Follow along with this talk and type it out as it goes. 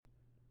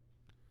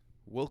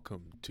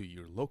welcome to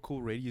your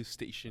local radio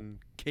station,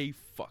 K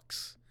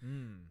Fox,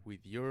 with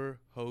your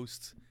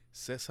hosts,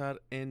 Cesar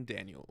and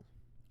Daniel.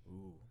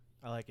 Ooh,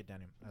 I like it,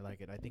 Daniel. I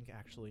like it. I think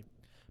actually,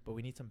 but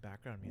we need some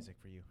background music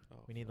for you. Oh,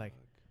 we need fuck.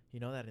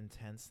 that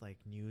intense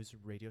news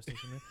radio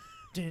station.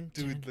 Dun,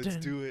 Dude, dun, let's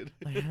dun. do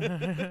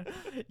it.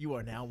 You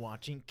are now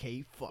watching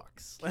K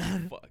Fox.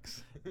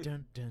 Fox.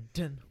 Dun dun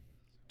dun.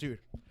 Dude,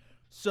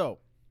 so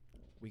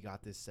we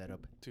got this set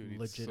up. Dude,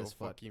 legit it's so as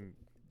fuck. fucking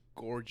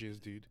gorgeous,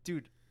 dude.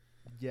 Dude,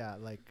 yeah,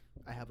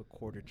 I have a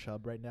quarter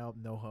chub right now.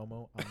 No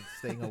homo. I'm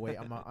staying away.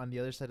 I'm on the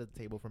other side of the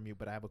table from you,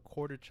 but I have a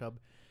quarter chub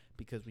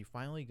because we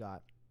finally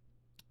got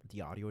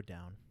the audio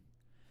down.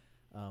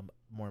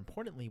 More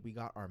importantly, we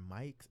got our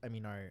mics. I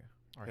mean, our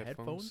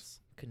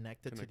headphones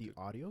connected to the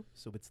audio,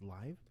 so it's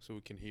live. So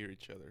we can hear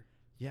each other.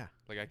 Yeah,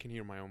 Like, I can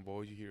hear my own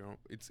voice. You hear your own.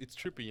 It's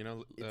trippy, you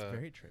know? it's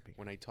very trippy.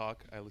 When I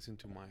talk, I listen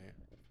to my...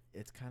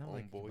 It's kind of own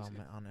like voice.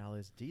 on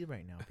LSD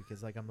right now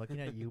because I'm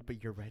looking at you,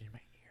 but you're right in my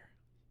ear.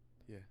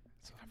 Yeah.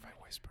 So if I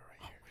whisper right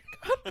here.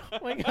 Oh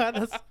my god,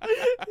 that's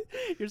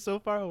you're so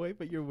far away,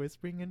 but you're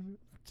whispering in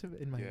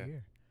my Yeah.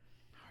 ear.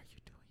 How are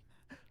you doing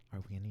that?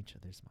 Are we in each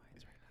other's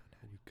minds right now?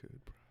 We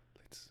could, bro.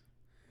 Let's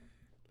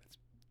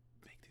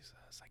make this a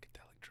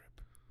psychedelic trip.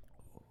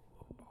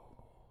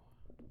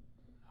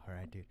 All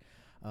right, dude.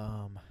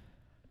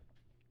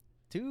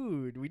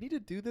 Dude, we need to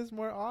do this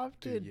more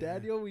often, Dude, yeah.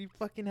 Daniel. We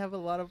fucking have a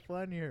lot of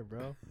fun here,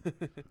 bro.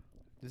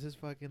 This is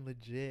fucking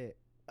legit.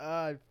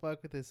 I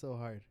fuck with this so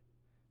hard.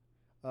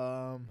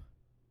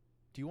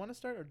 Do you want to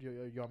start or do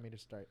you want me to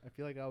start? I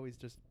feel like I always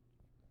just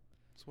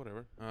It's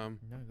whatever. no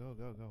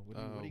go.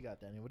 What do you got,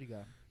 Daniel? What do you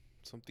got?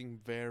 Something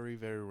very,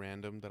 very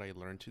random that I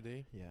learned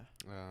today. Yeah.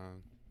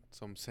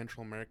 Some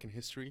Central American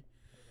history.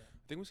 I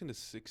think it was in the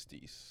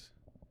 60s.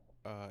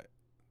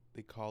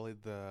 They call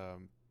it the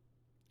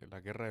La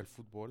Guerra del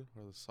Fútbol,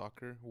 or the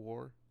soccer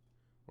war,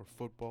 or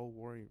football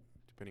war,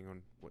 depending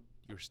on what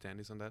your stand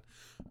is on that.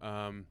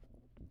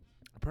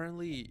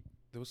 Apparently,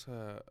 there was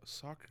a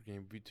soccer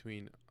game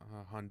between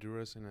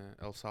Honduras and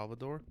El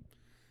Salvador.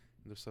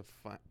 There's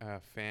a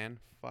fan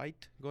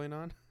fight going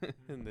on,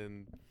 and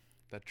then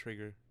that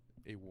triggered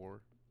a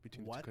war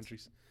between the two What?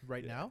 countries.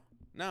 Right Yeah. now?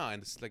 No,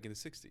 and it's like in the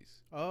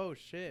 60s. Oh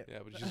shit. Yeah,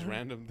 but it's just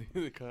random.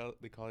 They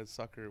call it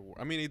soccer war.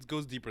 I mean, it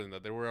goes deeper than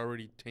that. There were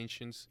already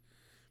tensions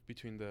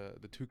between the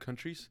two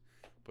countries,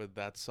 but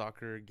that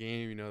soccer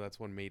game, that's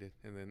what made it.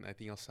 And then I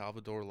think El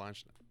Salvador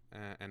launched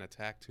an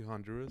attack to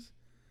Honduras.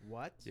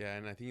 What? Yeah,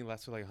 and I think it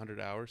lasted like 100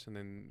 hours, and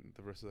then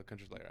the rest of the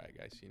country's like, all right,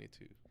 guys, you need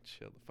to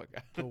chill the fuck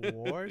out. The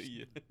wars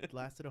Yeah. It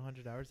lasted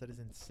 100 hours. That is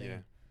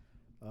insane.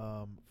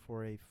 For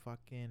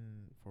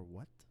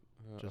what?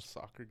 A Just-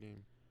 soccer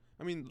game.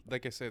 I mean,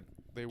 like I said,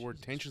 there were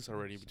Jesus tensions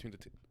already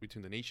Christ.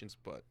 between the nations,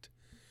 but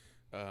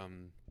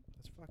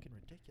That's fucking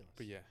ridiculous.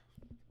 yeah.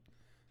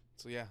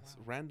 So yeah, it's a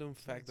Wow. random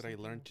It's fact like that I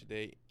something learned else.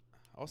 today.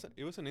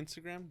 It was on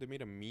Instagram. They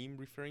made a meme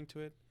referring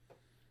to it,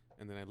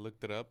 and then I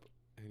looked it up,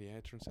 and yeah,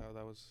 it turns out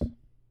that was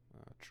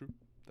true.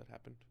 That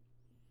happened.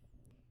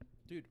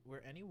 Dude,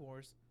 were any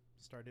wars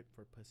started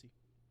for pussy?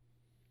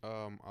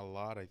 A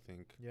lot, I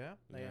think. Yeah.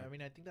 Yeah. I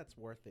mean, I think that's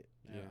worth it.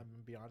 Yeah. I'm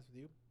gonna be honest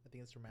with you. I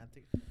think it's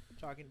romantic.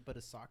 But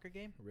a soccer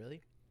game,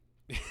 really?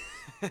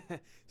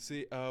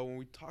 See, when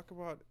we talk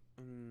about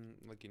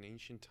like in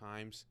ancient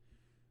times,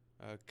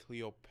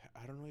 Cleopatra.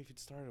 I don't know if it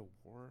started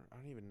a war. I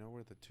don't even know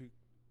where the two.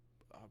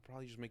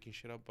 Probably just making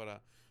shit up,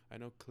 but I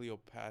know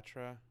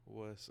Cleopatra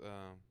was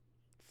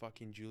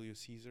fucking Julius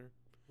Caesar.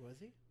 Was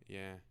he?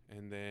 Yeah,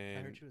 and then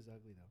I heard she was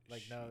ugly though.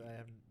 No, I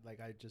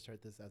haven't. I just heard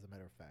this as a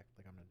matter of fact.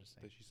 I'm not just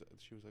saying.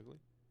 that she was ugly.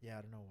 Yeah,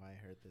 I don't know why I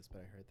heard this,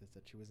 but I heard this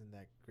that she wasn't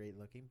that great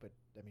looking, but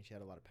I mean she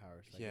had a lot of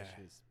power. So I guess Yeah.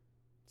 she was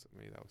So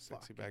maybe that was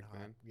sexy fucking back hot.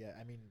 then. Yeah,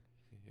 I mean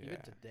Yeah.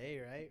 even today,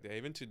 right? Yeah,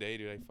 even today,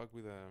 dude, I fuck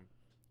with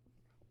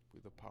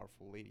a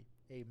powerful lady.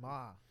 Hey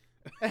ma.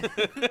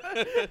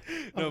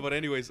 No, but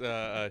anyways,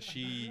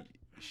 she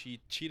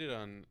cheated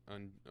on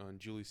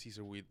Julius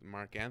Caesar with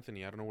Mark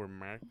Anthony. I don't know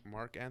where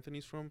Mark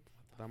Anthony's from.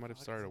 That might have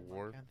fuck started a is Mark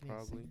war,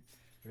 Anthony's- probably.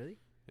 Really?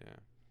 Yeah.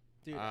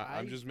 Dude,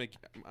 I'm just making.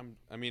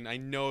 I mean, I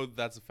know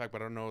that's a fact,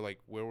 but I don't know like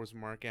where was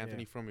Mark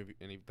Anthony from,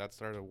 if that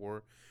started a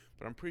war.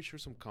 But I'm pretty sure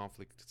some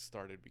conflict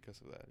started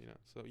because of that.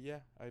 So yeah,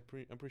 I'm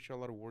pretty sure a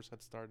lot of wars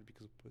had started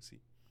because of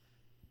pussy.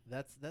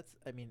 That's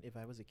I mean, if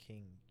I was a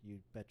king,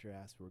 you'd bet your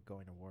ass we're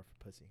going to war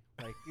for pussy.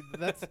 Like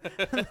that's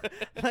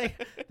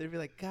like they'd be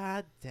like,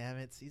 God damn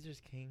it,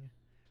 Caesar's king.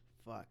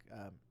 Fuck.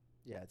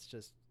 Yeah, it's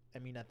just I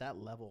mean at that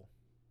level,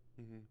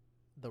 Mm-hmm.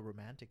 the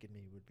romantic in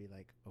me would be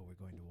like, oh, we're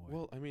going to war.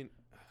 Well, I mean,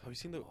 have you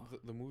seen to the, war.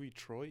 the movie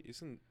Troy?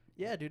 Isn't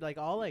Yeah, dude, like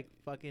all like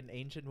fucking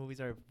ancient movies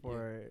are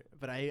for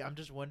but I'm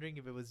just wondering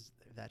if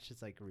that's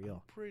just like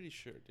real. I'm pretty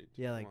sure, dude.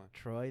 Yeah, Come like on.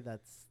 Troy,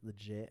 that's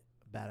legit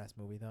badass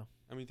movie though.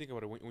 I mean, think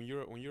about it. When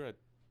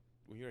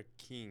you're a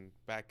king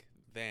back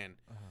then,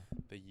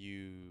 that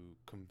you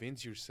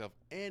convince yourself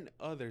and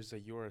others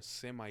that you're a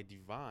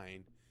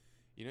semi-divine,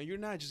 you're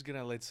not just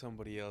gonna let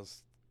somebody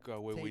else go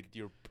away with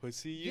your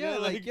pussy. You know,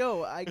 like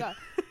yo, I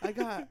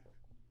got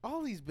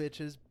all these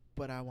bitches,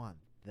 but I want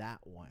that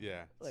one.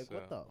 Yeah. Like, so,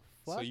 what the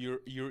so fuck?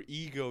 your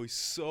ego is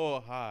so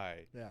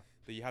high. Yeah.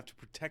 That you have to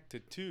protect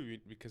it too,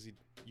 because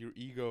your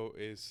ego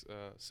is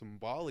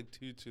symbolic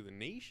to the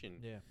nation.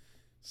 Yeah.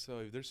 So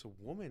if there's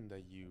a woman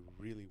that you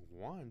really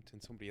want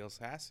and somebody else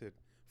has it,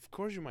 of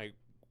course you're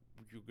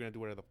gonna do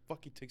whatever the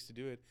fuck it takes to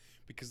do it,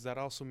 because that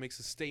also makes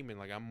a statement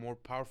like, I'm more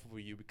powerful for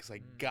you because I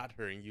got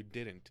her and you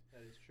didn't.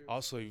 That is true.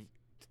 Also, if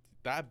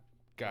that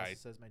guy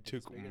says my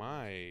dick's took bigger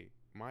than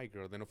my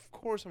girl, then of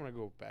course I'm gonna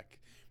go back,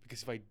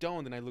 because if I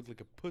don't, then I look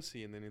like a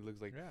pussy, and then it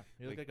looks like, yeah,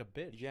 you look like a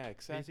bitch. yeah, See,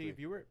 exactly. if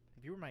you were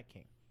my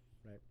king,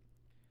 right,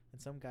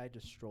 and some guy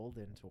just strolled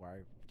into our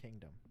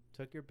kingdom,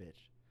 took your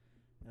bitch,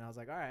 and I was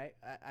like, all right,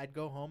 I'd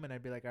go home and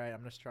I'd be like, all right, I'm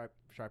gonna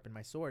sharpen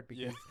my sword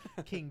because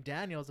King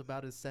Daniel's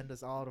about to send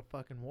us all to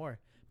fucking war.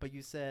 But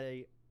you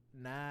say,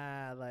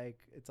 nah, like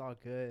it's all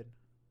good,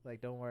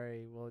 like don't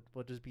worry, we'll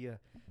just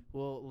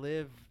we'll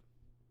live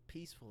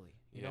peacefully.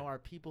 You know, our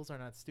peoples are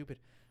not stupid.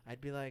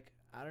 I'd be like,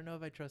 I don't know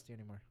if I trust you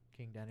anymore,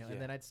 King Daniel.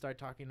 And then I'd start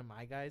talking to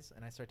my guys,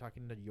 and I start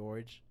talking to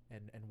George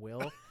and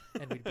Will,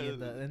 and we'd be in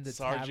the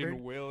Sergeant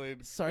tavern. Will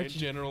and Sergeant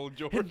General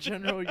George. and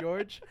General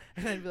George,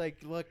 and I'd be like,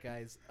 look,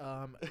 guys,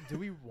 do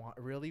we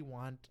really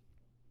want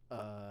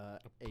a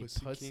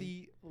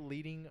pussy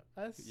leading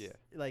us? Yeah.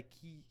 Like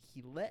he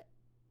let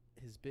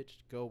his bitch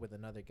go with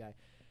another guy.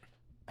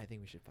 I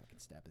think we should fucking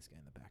stab this guy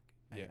in the back.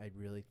 Yeah. I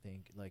really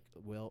think, like,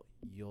 Will,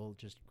 you'll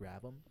just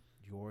grab him.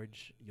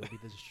 George, you'll be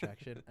the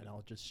distraction, and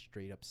I'll just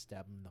straight up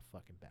stab him in the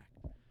fucking back.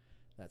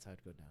 That's how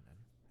it'd go down,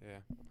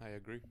 man. Yeah, I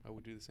agree. I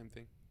would do the same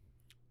thing,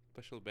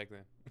 especially back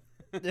then.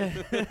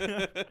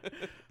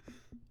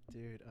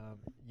 Dude,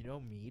 you know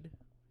mead?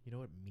 You know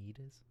what mead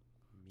is?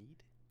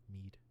 Mead?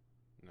 Mead.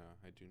 No,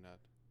 I do not.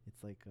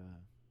 It's like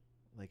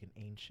an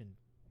ancient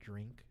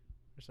drink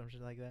or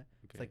something like that.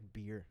 Okay. It's like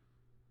beer,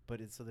 but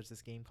so there's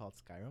this game called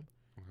Skyrim,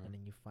 and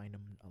then you find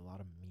a lot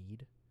of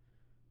mead.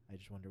 I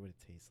just wonder what it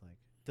tastes like.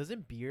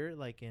 Doesn't beer,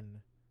 like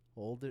in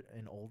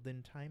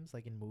olden times,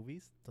 like in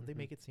movies, don't they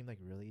make it seem like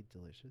really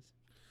delicious?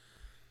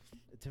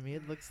 To me,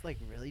 it looks like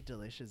really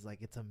delicious,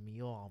 like it's a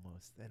meal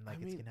almost, and like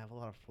it's gonna have a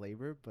lot of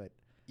flavor. But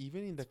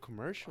even in the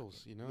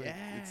commercials, you know,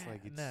 it's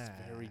like it's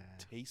very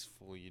nah.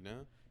 tasteful, you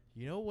know.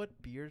 You know what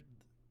beer?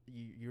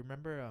 You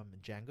remember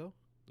Django?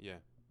 Yeah.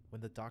 When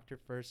the doctor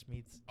first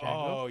meets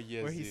Django, Oh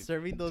yes. where he's dude.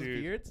 serving those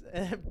Dude. beers,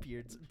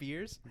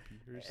 beers,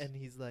 and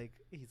he's like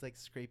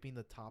scraping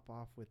the top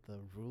off with the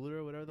ruler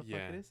or whatever the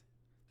fuck it is.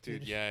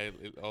 Dude, yeah,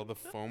 all the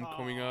foam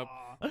coming up.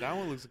 That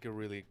one looks like a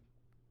really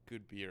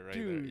good beer right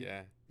Dude. there.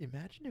 Yeah.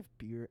 Imagine if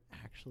beer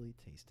actually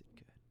tasted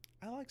good.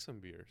 I like some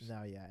beers.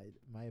 No, yeah,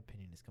 my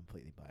opinion is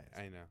completely biased.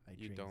 I know. I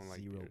You drink don't like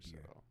zero beers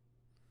beer. at all.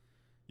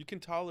 You can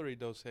tolerate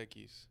Dos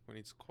Equis when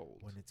it's cold.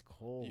 When it's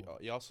cold.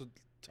 You also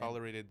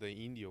tolerated the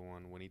India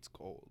one when it's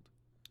cold.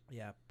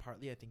 Yeah,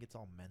 partly I think it's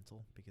all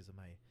mental because of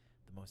the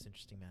most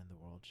interesting man in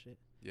the world shit.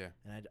 Yeah.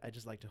 And I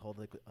just like to hold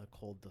like a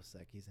cold Dos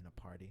Equis in a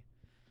party,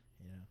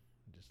 you know,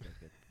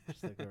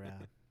 just look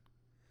around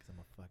because I'm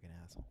a fucking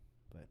asshole.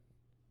 But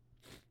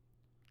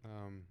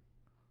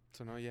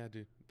so no, yeah,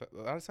 dude,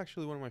 that's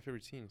actually one of my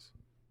favorite scenes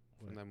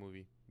What? from that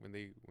movie when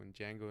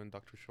Django and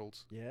Dr.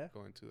 Schultz yeah,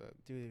 go into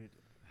that. dude,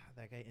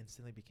 that guy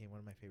instantly became one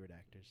of my favorite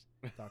actors,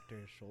 Dr.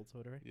 Schultz,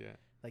 whatever. Yeah.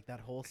 Like that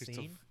whole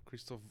scene.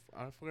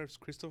 I forgot it's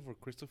Christopher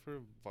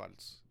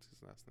Waltz. It's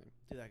his last name.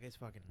 Dude, that guy's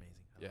fucking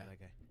amazing. I love that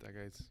guy. That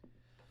guy's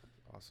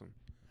awesome.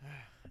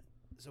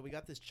 So we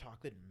got this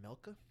chocolate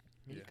Milka.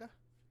 Yeah.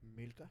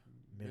 Milka.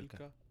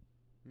 Milka.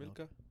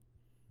 Milka.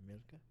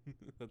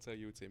 That's how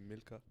you would say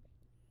Milka.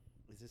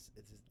 Is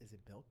it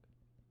milk?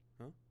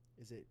 Huh?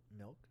 Is it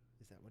milk?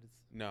 Is that what it's?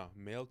 No,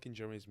 milk in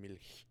German is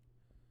Milch.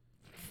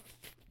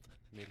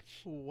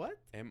 Milch. What?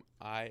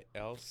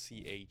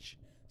 Milch.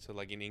 So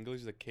like in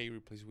English, the K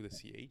replaced with a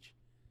CH.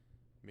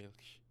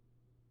 Milch.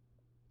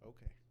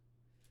 Okay,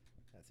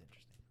 that's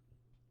interesting.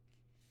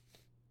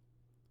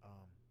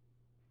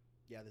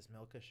 Yeah, this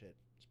Milka shit.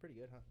 It's pretty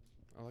good, huh?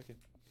 I like it.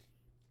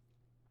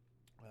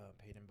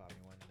 Peyton bought me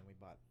one, and then we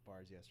bought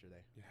bars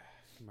yesterday. Yeah,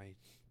 my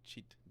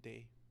cheat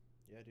day.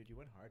 Yeah, dude, you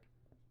went hard.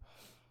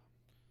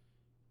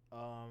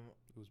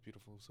 It was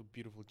beautiful. It was a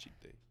beautiful cheat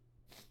day.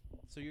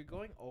 So you're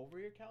going over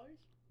your calories?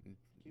 Mm,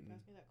 Can you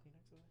pass me that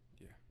Kleenex over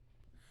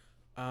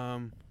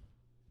there?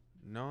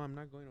 No, I'm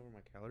not going over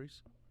my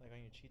calories. Like on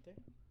your cheat day?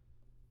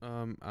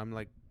 I'm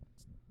like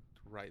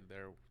right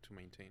there to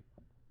maintain.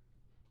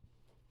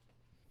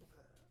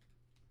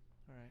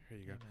 All right. Here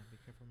you go. Man, be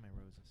careful with my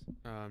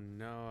roses.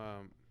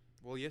 No.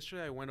 Well,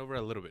 yesterday I went over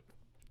a little bit.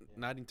 Yeah.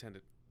 Not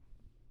intended.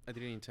 I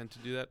didn't intend to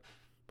do that,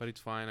 but it's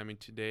fine. I mean,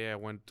 today I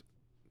went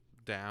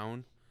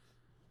down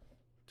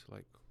to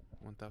like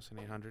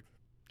 1,800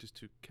 just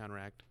to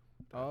counteract.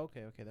 Oh,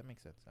 okay, that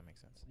makes sense.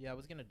 Yeah, I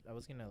was gonna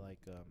like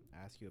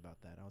ask you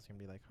about that. I was gonna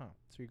be like, huh?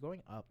 So you're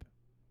going up,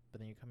 but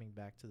then you're coming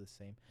back to the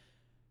same.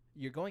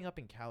 You're going up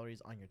in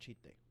calories on your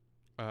cheat day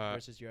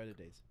versus your other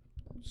days.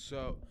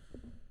 So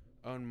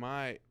on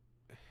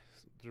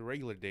the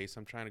regular days,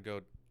 I'm trying to go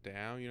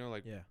down. You know,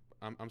 like Yeah.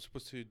 I'm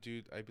supposed to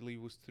do. I believe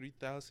it was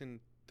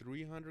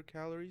 3,300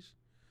 calories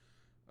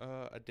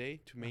a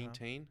day to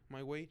maintain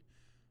my weight.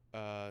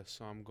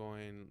 So I'm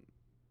going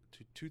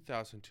to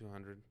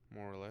 2,200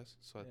 more or less.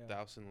 So Yeah.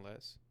 1,000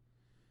 less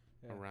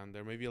Yeah. around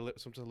there. Maybe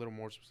sometimes a little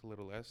more, sometimes a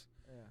little less.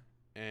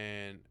 Yeah.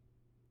 And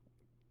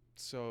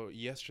so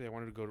yesterday I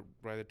wanted to go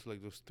rather to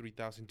like those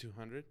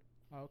 3,200,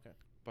 Oh, okay.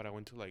 but I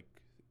went to like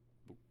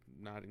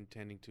not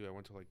intending to. I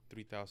went to like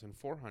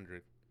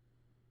 3,400.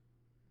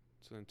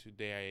 So then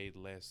today I ate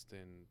less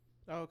than.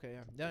 Oh, okay.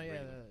 Yeah. No, yeah,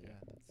 Regular, yeah.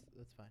 yeah.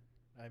 That's fine.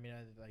 I mean,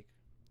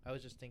 I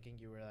was just thinking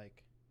you were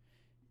like,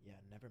 yeah.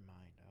 Never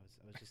mind.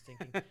 I was just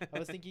thinking. I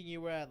was thinking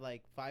you were at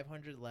like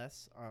 500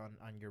 less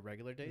on your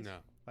regular days. No,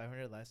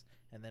 500 less,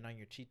 and then on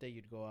your cheat day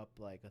you'd go up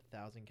like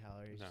 1,000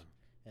 calories, no.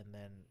 and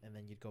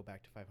then you'd go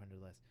back to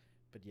 500 less.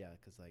 But yeah,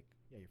 cause like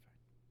yeah, you're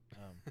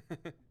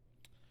fine.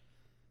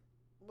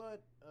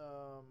 But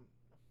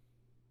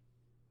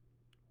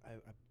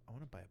I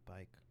want to buy a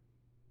bike.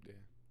 Yeah.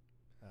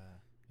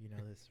 You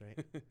know this,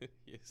 right?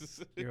 Yes.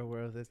 You're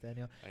aware of this,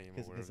 Daniel? I am aware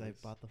of Because I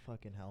this. bought the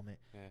fucking helmet,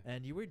 Yeah.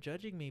 and you were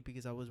judging me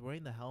because I was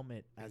wearing the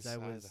helmet as I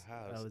Inside was the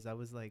house. I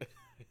was like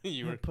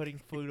You were putting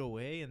food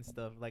away and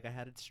stuff. Like I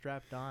had it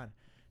strapped on.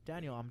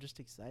 Daniel, I'm just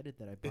excited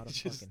that I bought a it's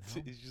just fucking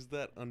helmet. it's just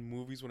that on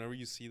movies whenever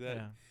you see that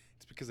Yeah.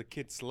 it's because a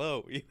kid's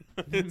slow. You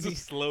know? It's a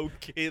slow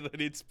kid that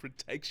needs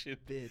protection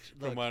Bitch,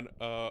 from look.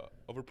 an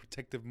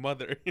overprotective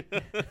mother.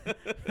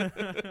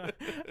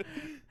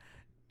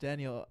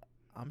 Daniel,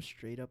 I'm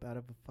straight up out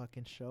of a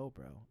fucking show,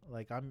 bro.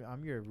 Like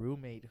I'm your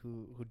roommate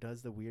who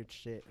does the weird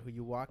shit. Who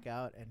you walk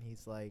out and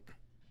he's like,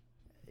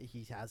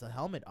 he has a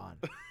helmet on,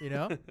 you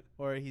know,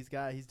 or he's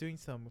doing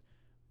some.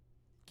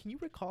 Can you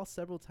recall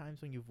several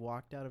times when you've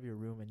walked out of your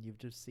room and you've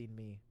just seen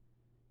me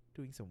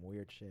doing some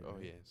weird shit? Oh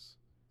right? yes,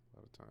 a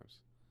lot of times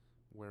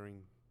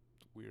wearing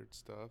weird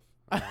stuff,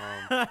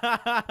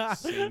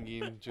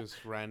 singing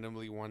just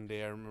randomly. One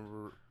day I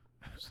remember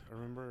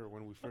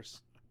when we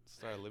first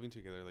started living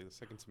together, like the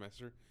second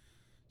semester.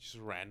 Just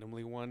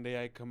randomly one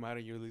day I come out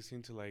and you're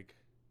listening to like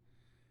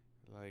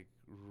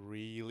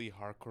really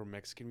hardcore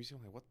Mexican music.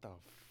 I'm like, what the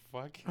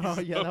fuck? Oh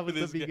is yeah, up that was with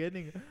the this guy?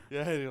 beginning.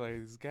 Yeah, you're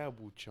like, this guy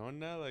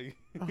buchona, like.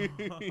 You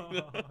know?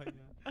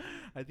 Yeah.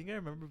 I think I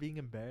remember being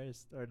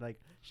embarrassed or like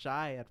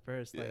shy at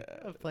first, like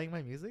Yeah. of playing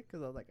my music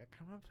because I was like, I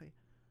want to play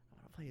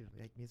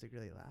like music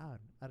really loud.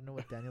 I don't know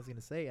what Daniel's gonna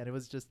say, and it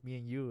was just me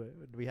and you.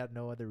 We had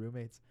no other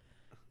roommates,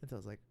 and so I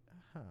was like,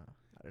 huh,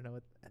 I don't know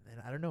what. And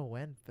then I don't know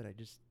when, but I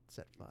just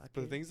said fuck.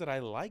 But the it. things that I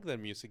like that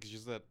music is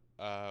just that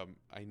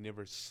I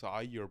never saw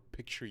your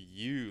picture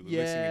you listening to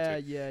Yeah,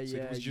 it. yeah, So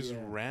yeah. it was just yeah.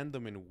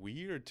 random and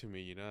weird to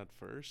me, you know, at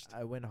first.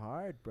 I went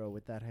hard, bro,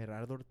 with that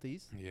Gerardo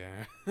Ortiz.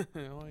 Yeah.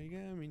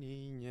 Oiga, mi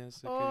niña,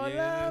 sé que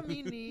Hola,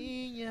 viene.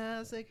 mi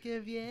niña, sé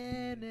que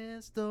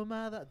vienes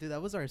tomada. Dude,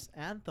 that was our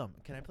anthem.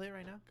 Can I play it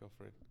right now? Go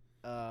for it.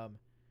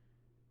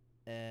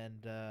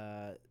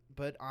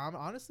 But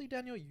honestly,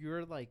 Daniel,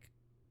 you're like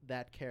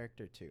that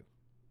character too.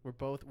 We're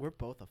both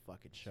a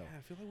fucking show. Yeah,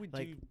 I feel like we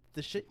Like do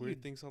the shit you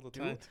weird things all the do.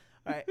 time.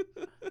 All right.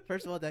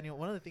 First of all, Daniel,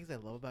 one of the things I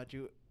love about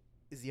you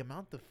is the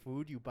amount of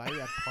food you buy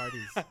at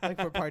parties. Like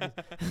for parties.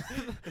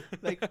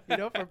 Like, you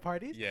know, for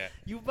parties. Yeah.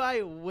 You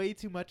buy way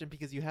too much, and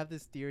because you have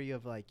this theory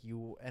of like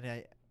you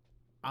and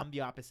I'm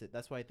the opposite.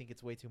 That's why I think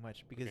it's way too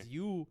much because Okay.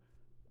 you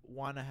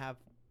want to have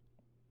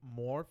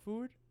more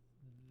food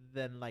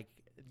than like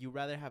you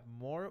rather have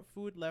more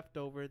food left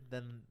over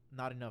than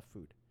not enough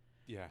food.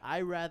 Yeah.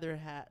 I rather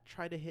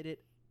try to hit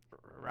it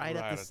right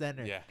at the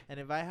center. Yeah. And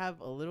if I have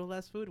a little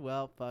less food,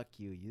 well, fuck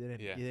you. You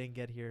Yeah. didn't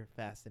get here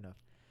fast enough.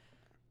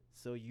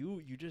 So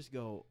you just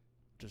go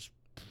just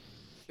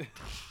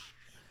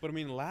But I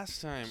mean,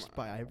 last time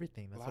buy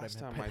everything. That's what I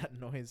last meant time by that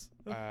noise.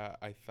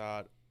 I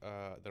thought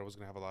that I was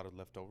gonna have a lot of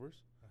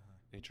leftovers.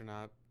 And it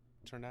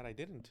turned out I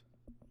didn't.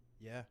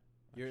 Yeah.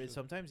 Actually.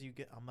 Sometimes you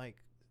get I'm like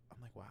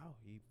wow,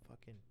 you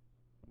fucking.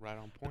 Right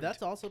on point. But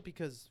that's also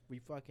because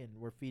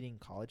we're feeding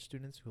college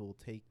students who will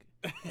take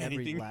every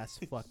Anything.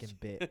 last fucking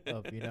bit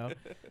of, you know,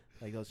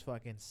 like those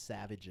fucking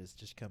savages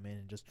just come in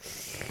and just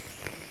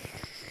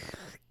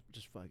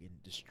fucking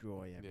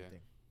destroy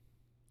everything.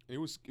 It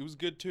was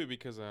good too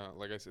because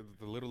like I said,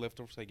 the little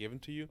leftovers I given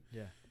to you.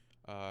 Yeah.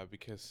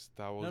 Because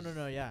that was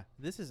No, yeah.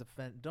 This is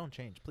don't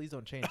change. Please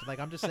don't change. Like,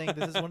 I'm just saying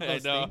this is one of I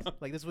those know. things.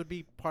 Like, this would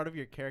be part of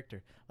your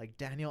character. Like,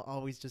 Daniel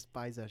always just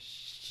buys a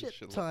shit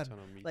shit ton. ton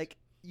of meat. Like,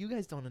 you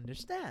guys don't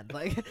understand.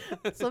 Like,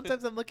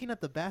 sometimes I'm looking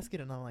at the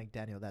basket and I'm like,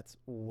 Daniel, that's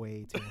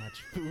way too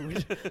much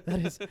food. That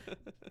is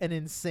an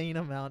insane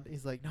amount.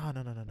 He's like, no,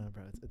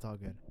 bro. It's all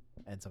good.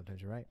 And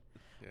sometimes you're right.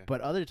 Yeah.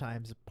 But other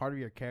times, part of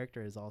your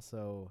character is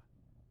also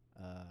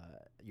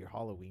your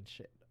Halloween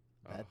shit.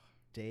 That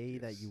day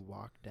that yes. you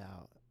walked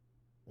out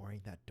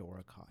wearing that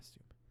Dora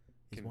costume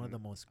is Can- one of the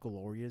most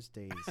glorious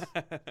days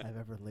I've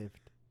ever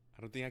lived.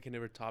 I don't think I can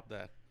ever top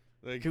that.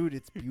 Like, Dude,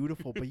 it's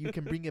beautiful, but you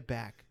can bring it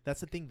back. That's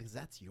the thing, because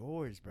that's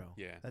yours, bro.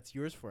 Yeah. That's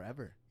yours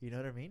forever. You know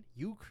what I mean?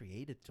 You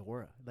created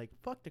Dora. Like,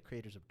 fuck the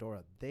creators of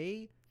Dora.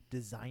 They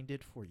designed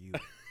it for you.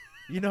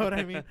 You know what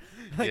I mean?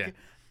 Like, Yeah.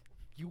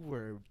 you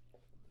were,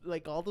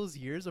 like, all those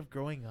years of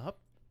growing up,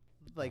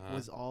 like, Uh-huh.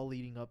 was all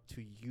leading up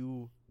to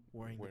you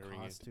wearing the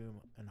Wearing it.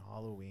 costume and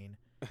Halloween.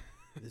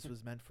 This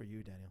was meant for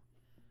you, Daniel.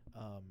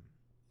 Um,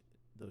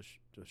 those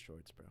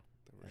shorts, bro,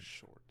 They were And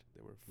short.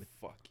 They were with-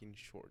 fucking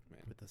short,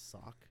 man. with the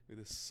sock, With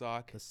a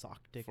sock the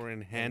sock dick for that we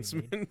made.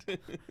 enhancement.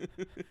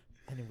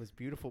 And it was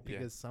beautiful Yeah.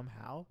 because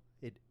somehow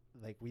it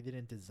like we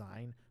didn't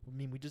design. I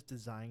mean, we just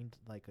designed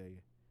like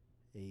a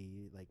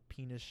like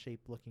penis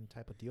shaped looking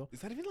type of deal.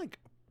 It's not even like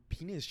a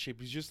penis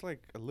shape. It's just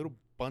like a little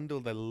bundle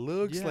that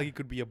looks Yeah. like it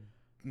could be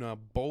a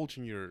bulge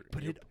in your. But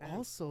in your it pants.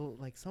 also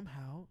like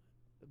somehow,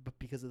 but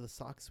because of the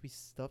socks we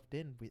stuffed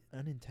in, we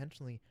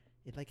unintentionally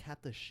it like had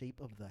the shape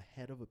of the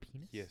head of a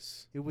penis.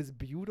 Yes. It was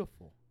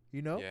beautiful.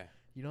 You know? Yeah.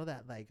 You know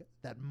that like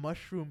that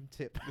mushroom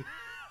tip.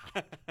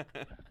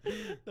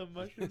 The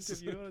mushroom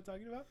tip. You know what I'm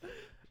talking about,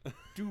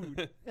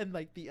 dude? And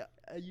like the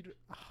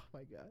oh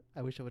my god,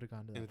 I wish I would have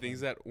gone to that. And the thing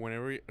is party.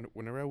 that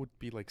whenever I would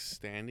be like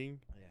standing,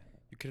 Yeah.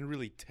 you couldn't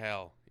really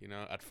tell, you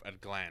know,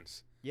 at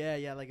glance. Yeah,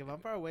 yeah. Like if I'm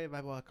far away, if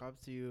I walk up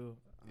to you,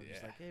 I'm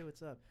just Yeah. like, hey,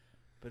 what's up?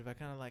 But if I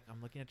kind of like,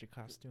 I'm looking at your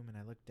costume and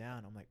I look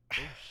down, I'm like,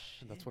 oh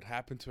shit. That's what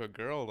happened to a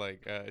girl.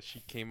 Like, she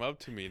came up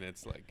to me and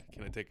it's like,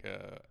 "Can I take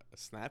a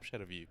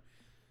snapshot of you?"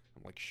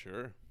 I'm like,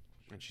 "Sure."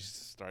 And she's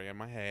starting at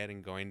my head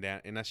and going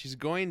down. And as she's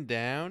going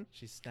down,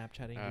 She's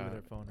Snapchatting you with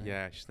her phone, right?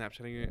 yeah, she's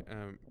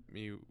Snapchatting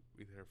me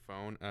with her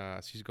phone.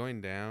 She's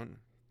going down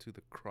to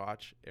the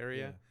crotch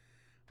area.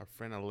 Our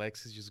friend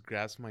Alexis just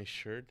grabs my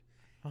shirt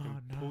Oh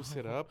and no. pulls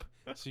it up,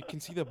 so you can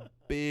see the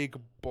big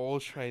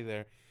bulge right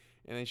there.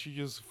 And then she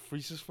just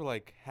freezes for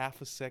like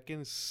half a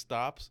second,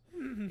 stops,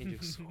 and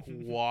just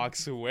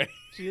walks away.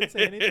 She didn't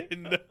say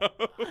anything? No.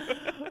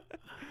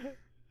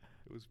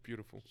 It was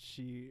beautiful.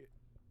 She.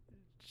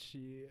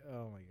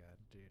 Oh my god,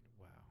 dude!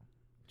 Wow,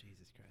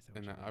 Jesus Christ!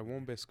 And wish I would've won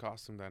been there. best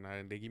costume that night,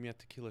 and they gave me a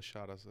tequila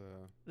shot as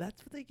a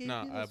That's what they gave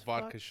no, you. a this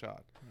vodka fuck?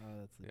 shot. Oh,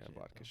 that's Yeah, legit,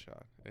 vodka bro.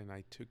 shot, and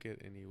I took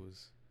it, and it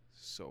was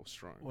so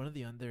strong. One of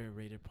the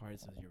underrated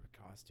parts of your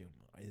costume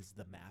is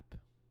the map.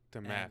 The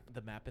And map,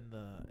 The map in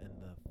the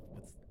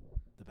what's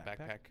the backpack?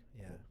 backpack.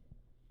 Yeah,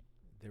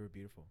 they were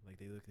beautiful. Like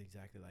they looked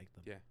exactly like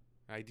them. Yeah.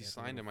 I the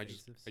designed them. little I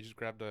faces. just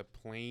grabbed a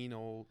plain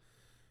old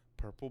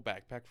purple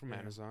backpack from Yeah.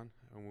 Amazon,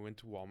 and we went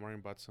to Walmart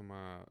and bought some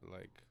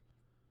like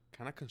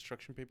kind of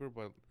construction paper,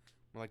 but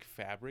more like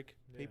fabric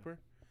Yeah. paper.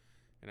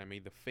 And I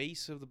made the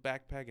face of the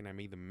backpack, and I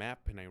made the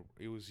map, and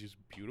it was just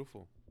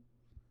beautiful.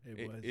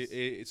 It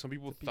was. Some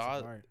people it's a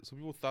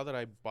piece of thought that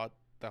I bought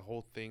the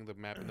whole thing, the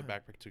map and the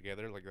backpack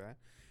together like that.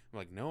 I'm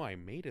like, no, I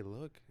made it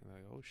look. I'm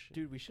like, oh shit.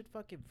 Dude, we should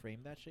fucking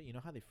frame that shit. You know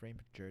how they frame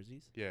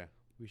jerseys? Yeah.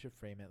 We should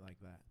frame it like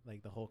that,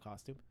 like the whole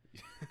costume.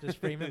 Just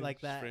frame it like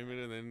Just that. Frame it,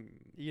 and then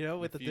You know, in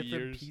with a the few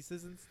different years-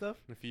 pieces and stuff.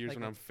 in a few years Like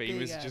when a I'm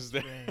famous, big-ass just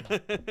there.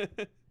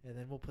 And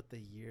then we'll put the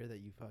year that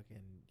you fucking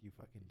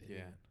did it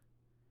Yeah. in.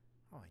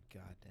 Oh my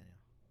god, Daniel.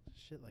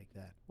 Shit like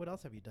that. What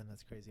else have you done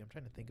that's crazy? I'm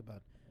trying to think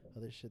about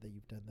other shit that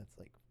you've done that's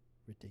like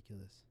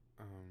ridiculous.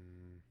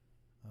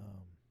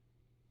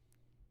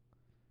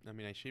 I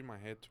mean, I shaved my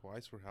head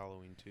twice for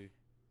Halloween too.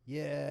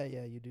 Yeah,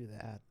 you do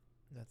that.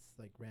 That's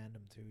like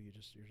random too. You're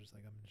just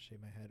like, I'm gonna shave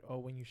my head. Oh,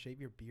 when you shave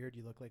your beard,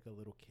 you look like a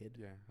little kid.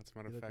 Yeah, that's a You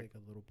matter of look fact.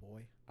 like a little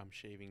boy. I'm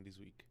shaving this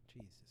week.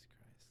 Jesus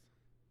Christ.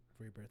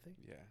 For your birthday?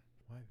 Yeah,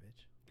 Why,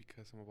 bitch?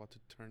 because I'm about to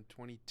turn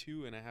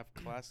 22 and I have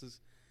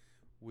classes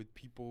with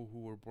people who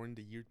were born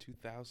the year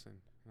 2000, and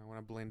I want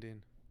to blend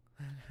in.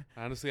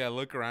 Honestly, I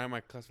look around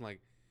my class, I'm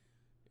like,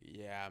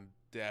 yeah, I'm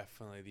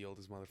definitely the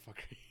oldest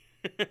motherfucker.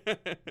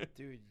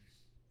 Dude,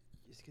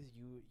 it's because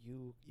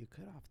you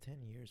cut off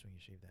 10 years when you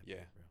shave that Yeah.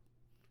 beard, bro.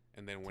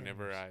 And then 10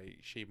 whenever years. I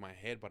shave my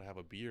head but I have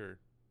a beard,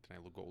 then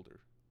I look older.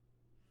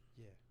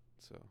 Yeah.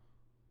 So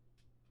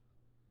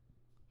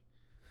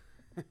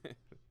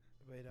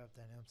Wait up,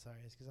 Danny. I'm sorry.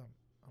 It's because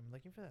I'm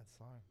looking for that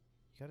song.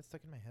 You got it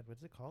stuck in my head. What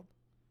is it called?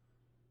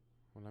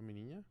 Hola, mi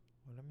niña.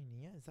 Hola, mi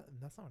niña?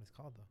 That's not what it's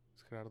called, though.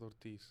 It's Gerardo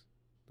Ortiz.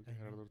 Look I at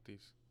know. Gerardo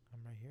Ortiz. I'm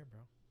right here,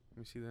 bro. Let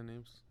me see the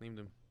names. Name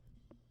them.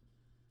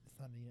 It's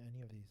not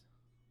any of these.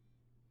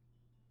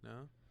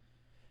 No?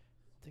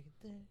 Take it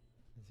there.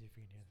 Let's see if we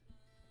can hear it.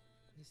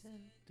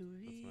 Listen to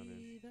not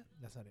it. vida.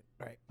 That's not it.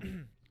 All right.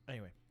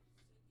 Anyway.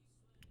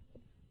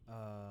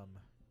 I'm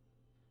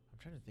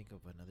trying to think of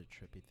another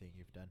trippy thing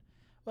you've done.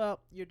 Well,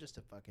 you're just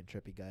a fucking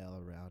trippy guy all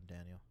around,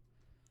 Daniel.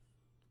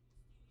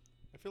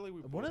 I feel like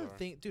we One both of the are.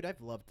 things, dude,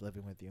 I've loved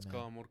living with you, It's man.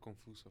 called Amor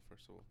Confuso,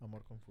 first of all. Amor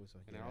confuso.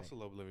 And you're I right. also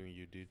love living with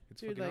you, dude.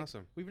 It's Dude, fucking like,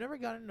 awesome. We've never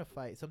gotten in a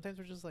fight. Sometimes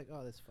we're just like,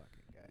 oh, this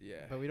fucking guy.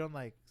 Yeah. But we don't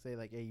like say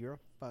like, hey, you're a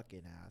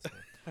fucking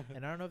asshole.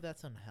 And I don't know if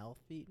that's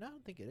unhealthy. No, I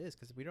don't think it is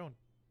because we don't.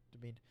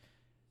 I mean,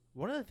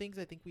 one of the things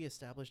I think we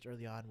established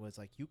early on was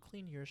like, you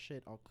clean your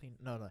shit, I'll clean.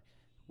 No,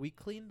 we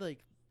cleaned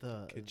like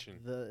the Kitchen.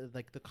 the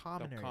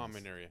common The areas.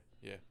 common area.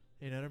 Yeah.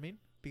 You know what I mean?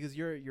 Because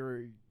your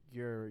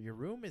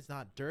room is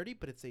not dirty,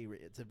 but it's a Yeah,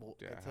 it's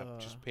I have a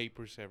just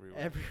papers everywhere.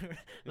 everywhere.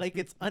 Like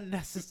it's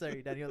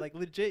unnecessary, Daniel. Like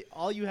legit,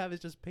 all you have is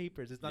just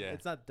papers. It's not Yeah.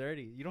 it's not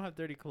dirty. You don't have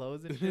dirty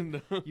clothes and shit.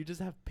 No. You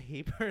just have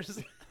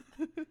papers.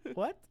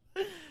 What?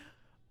 Yeah.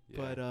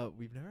 But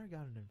we've never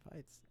gotten in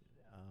fights.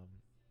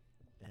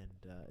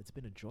 And it's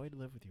been a joy to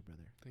live with you,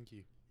 brother. Thank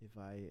you.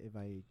 If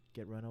I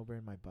get run over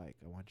in my bike,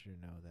 I want you to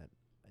know that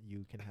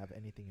you can have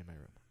anything in my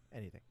room.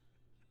 Anything.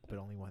 but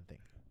only one thing.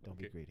 Don't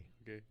be Okay. greedy.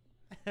 Okay.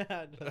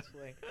 Just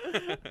playing.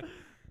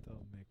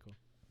 Don't make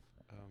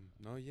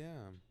No,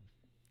 yeah.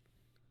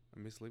 I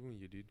miss living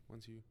with you, dude.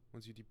 Once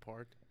you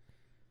depart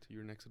to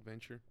your next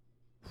adventure.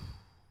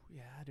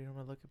 Yeah, dude, I'm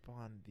gonna look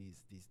upon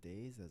these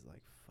days as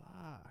like,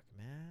 fuck,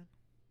 man.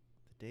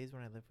 The days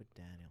when I lived with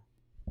Daniel.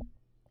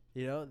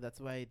 You know, that's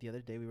why the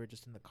other day we were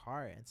just in the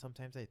car, and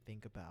sometimes I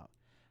think about,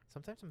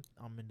 sometimes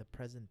I'm in the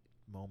present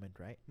moment,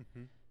 right?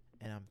 Mm-hmm.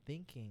 And I'm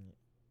thinking,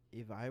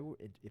 if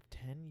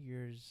 10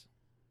 years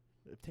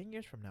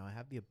from now I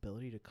have the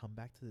ability to come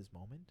back to this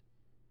moment,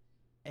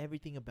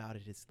 everything about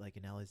it is like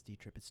an LSD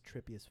trip. It's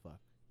trippy as fuck.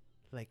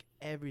 Like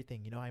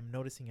everything, you know, I'm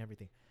noticing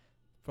everything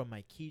from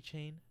my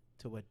keychain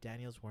to what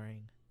Daniel's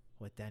wearing,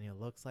 what Daniel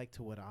looks like,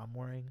 to what I'm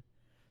wearing,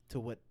 to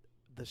what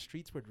the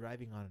streets we're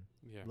driving on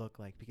Yeah. look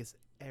like, because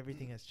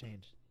everything has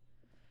changed.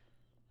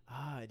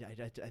 I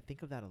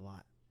think of that a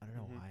lot. I don't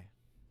know Mhm. why.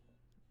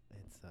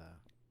 It's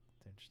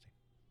interesting.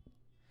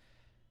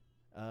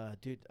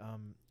 Dude,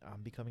 I'm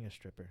becoming a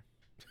stripper.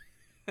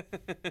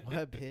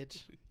 What,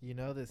 bitch? You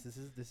know this. This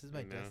is my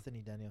I know.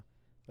 destiny, Daniel.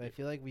 But I Yeah.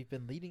 feel like we've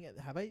been leading it.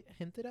 Have I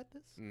hinted at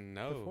this?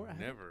 No, Before I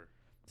haven't? never.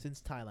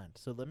 Since Thailand.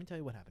 So let me tell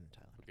you what happened in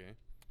Thailand. Okay.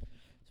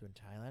 So in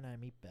Thailand, I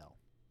meet Belle.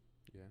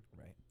 Yeah.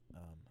 Right.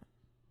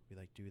 We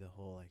like do the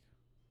whole like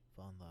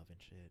fall in love and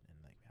shit,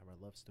 and like have our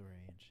love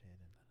story and shit,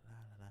 and la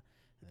la la.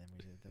 And then we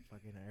did the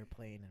fucking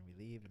airplane, and we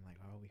leave, and like,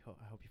 oh,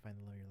 I hope you find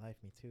the love of your life.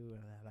 Me too. La,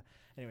 la, la.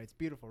 Anyway, it's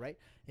beautiful, right?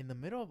 In the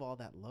middle of all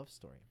that love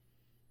story,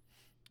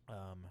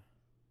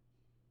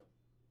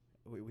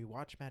 we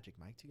watch Magic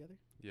Mike together.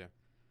 Yeah.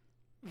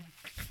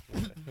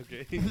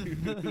 Okay.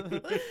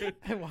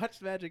 I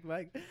watched Magic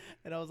Mike,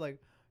 and I was like,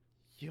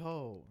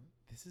 yo,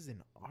 this is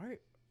an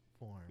art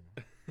form.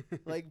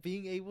 Like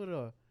being able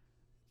to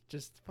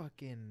just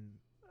fucking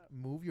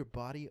move your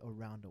body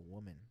around a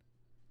woman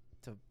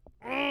to,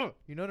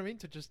 you know what I mean?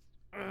 To just,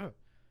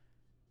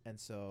 and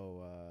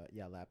so,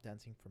 yeah, lap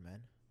dancing for men.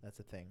 That's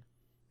a thing.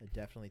 I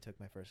definitely took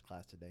my first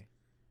class today.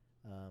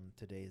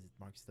 Today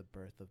marks the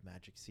birth of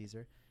Magic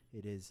Caesar.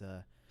 It is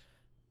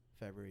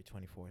February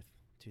 24th,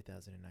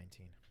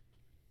 2019.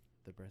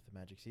 The birth of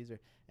Magic Caesar.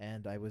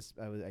 And I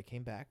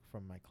came back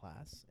from my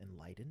class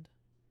enlightened,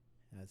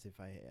 as if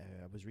I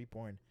was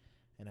reborn,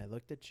 and I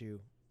looked at you,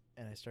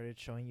 and I started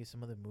showing you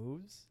some of the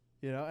moves,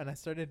 you know, and I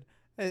started.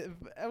 I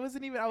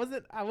wasn't.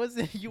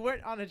 You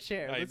weren't on a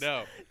chair. I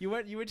know. You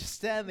weren't. You were just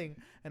standing,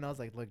 and I was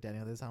like, "Look,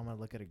 Daniel, this is how I'm gonna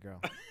look at a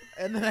girl."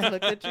 And then I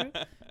looked at you,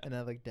 and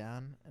I looked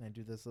down, and I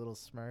do this little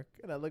smirk,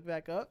 and I look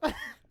back up,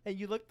 and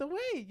you looked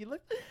away. You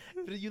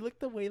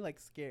looked away like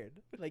scared,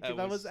 like if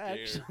I was scared.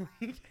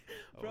 actually,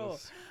 I bro.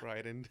 was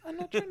frightened. I'm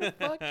not trying to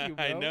fuck you,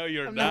 bro. I know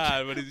you're I'm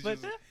not, but it's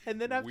but just and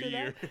then after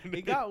weird. that,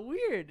 it got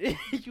weird.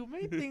 You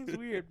made things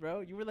weird, bro.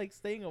 You were like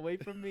staying away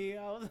from me.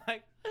 I was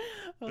like,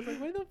 why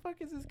the fuck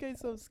is this guy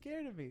so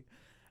scared of me?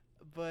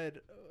 But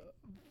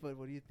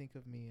what do you think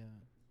of me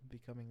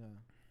becoming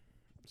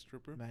a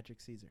stripper. Magic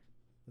Caesar?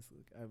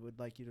 I would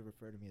like you to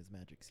refer to me as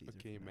Magic Caesar.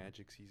 Okay, from now on.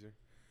 Magic Caesar.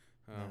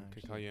 No, Can I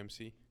call actually- you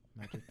MC?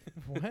 Magic.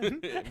 What?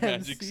 Magic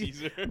MC?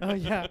 Caesar. Oh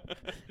yeah.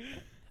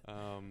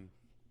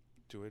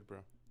 Do it, bro.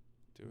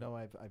 Do it. No,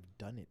 I've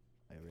done it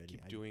already.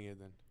 Keep doing it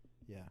then.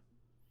 Yeah.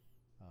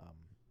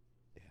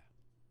 Yeah.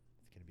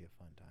 It's gonna be a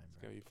fun time, It's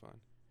bro. gonna be fun.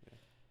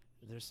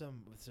 There's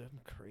some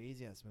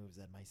crazy ass moves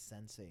that my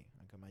sensei,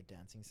 my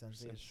dancing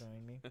sensei, is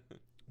showing me.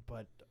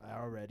 But I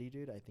already,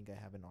 dude, I think I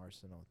have an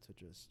arsenal to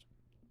just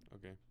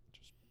Okay.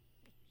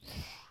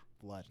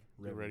 blood.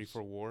 You ready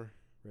for war?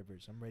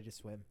 rivers? I'm ready to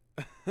swim.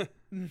 If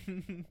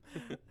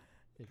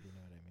you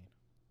know what I mean.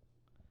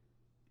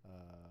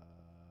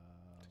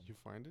 Did you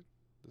find it?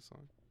 The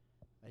song?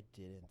 I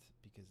didn't,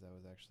 because I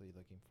was actually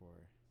looking for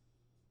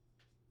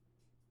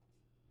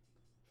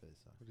this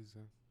song. What is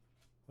that?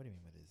 What do you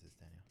mean? What is this,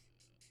 Daniel?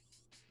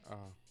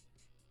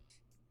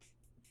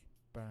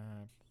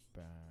 Bam,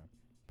 bam,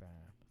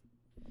 bam.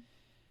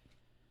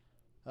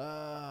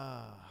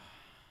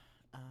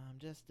 I'm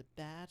just a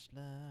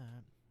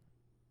bachelor.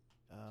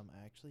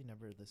 I actually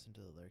never listened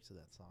to the lyrics of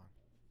that song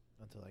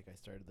until like I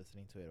started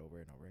listening to it over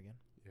and over again.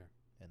 Yeah.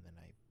 And then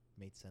I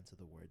made sense of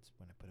the words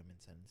when I put them in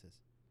sentences.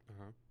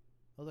 Uh-huh.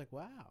 I was like,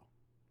 wow.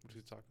 What does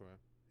it talk about?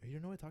 You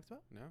don't know what it talks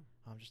about? No.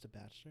 I'm just a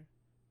bachelor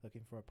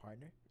looking for a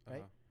partner,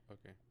 right?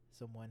 Okay.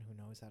 Someone who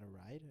knows how to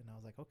ride. And I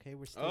was like, okay,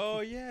 we're still Oh,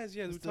 yes.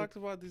 We still- talked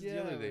about this the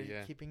other day. we're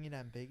Yeah. keeping it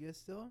ambiguous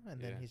still.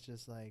 And then Yeah. he's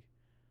just like,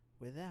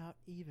 without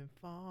even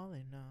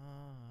falling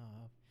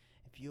off,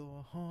 if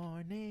you're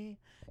horny,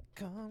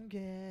 come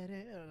get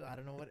it. I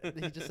don't know what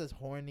he just says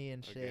horny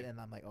and shit, Okay. and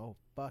I'm like, oh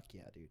fuck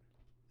yeah, dude.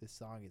 This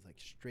song is like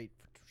straight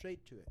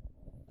to it.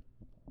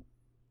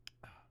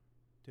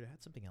 Dude, I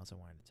had something else I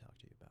wanted to talk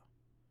to you about.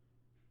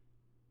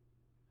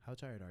 How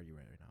tired are you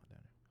right now,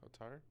 Daniel? How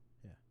tired?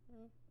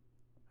 Oh,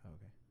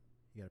 okay.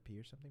 You gotta pee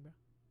or something, bro?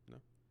 No.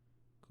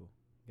 Cool.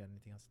 You got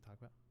anything else to talk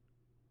about?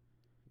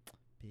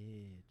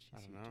 Bitch.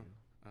 I yes, don't you know.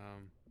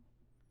 do.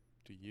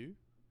 Do you?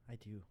 I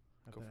do.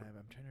 Go But for it.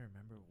 I'm trying to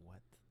remember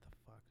what the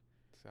fuck.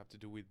 Does it have to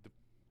do with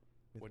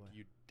With what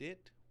you did?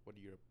 What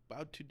you're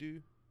about to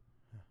do?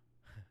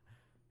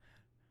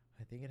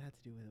 I think it had to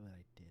do with what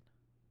I did.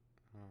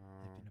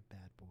 I've been a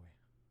bad boy.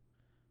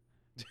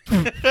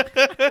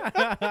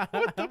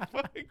 What the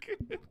fuck?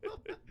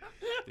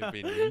 You've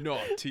been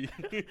naughty.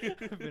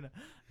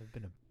 I've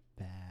been a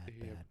bad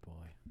Yep.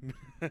 boy.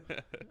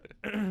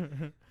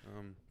 Let's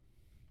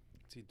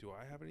see, do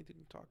I have anything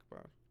to talk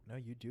about? No,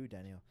 you do,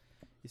 Daniel.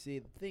 You see,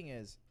 the thing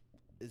is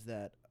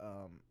that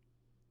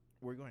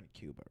we're going to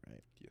Cuba,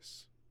 right?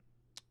 Yes.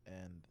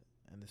 And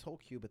this whole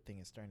Cuba thing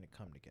is starting to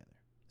come together.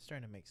 It's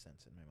starting to make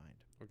sense in my mind.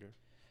 Okay.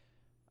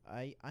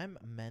 I'm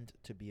meant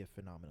to be a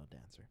phenomenal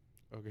dancer.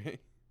 Okay.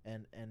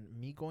 And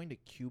me going to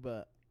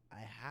Cuba, I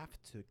have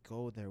to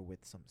go there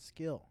with some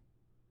skill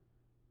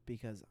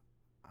because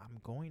I'm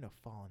going to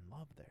fall in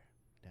love there,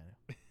 Daniel.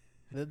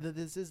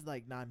 This is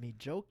like not me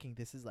joking.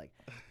 This is like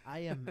I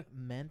am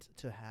meant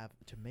to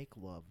make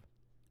love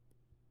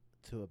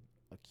to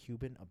a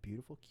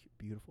beautiful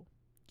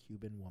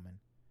Cuban woman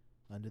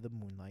under the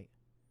moonlight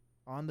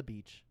on the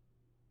beach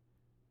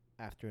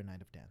after a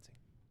night of dancing.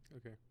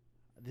 Okay.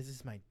 This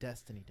is my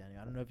destiny, Daniel.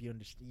 I don't know if you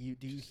understand.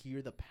 Do you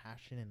hear the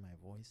passion in my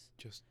voice?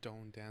 Just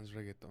don't dance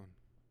reggaeton.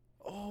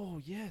 Oh,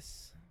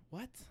 yes.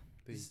 What?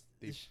 They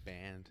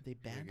banned They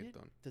banned it?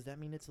 reggaeton. Does that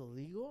mean it's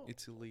illegal?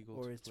 It's illegal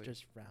or to it's play.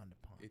 just frowned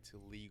upon? It's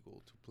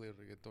illegal to play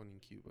reggaeton in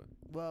Cuba.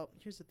 Well,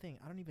 here's the thing.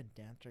 I don't even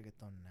dance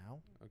reggaeton now.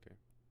 Okay.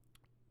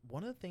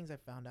 One of the things I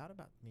found out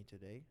about me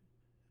today.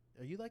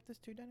 Are you like this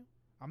too, Daniel?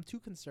 I'm too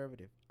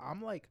conservative.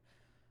 I'm like,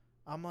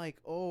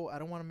 oh, I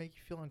don't want to make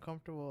you feel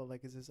uncomfortable.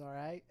 Like, is this all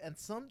right? And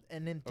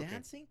in Okay.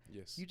 dancing,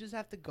 Yes. you just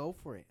have to go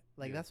for it.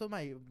 Like, Yeah. that's what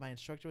my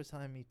instructor was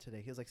telling me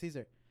today. He was like,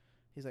 Caesar,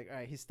 he's like, all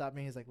right. He stopped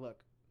me. He's like,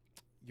 look,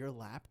 you're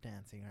lap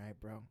dancing, all right,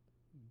 bro.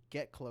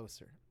 Get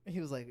closer. He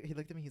was like, he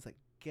looked at me. He's like,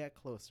 get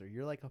closer.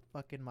 You're like a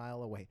fucking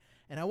mile away.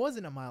 And I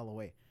wasn't a mile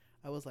away.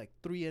 I was like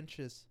 3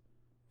 inches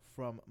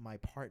from my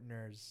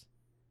partner's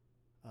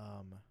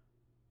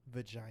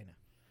vagina.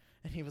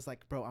 And he was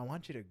like, bro, I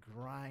want you to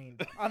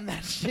grind on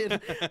that shit.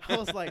 I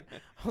was like,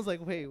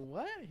 wait,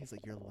 what? He's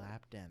like, you're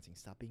lap dancing.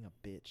 Stop being a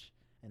bitch.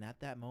 And at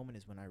that moment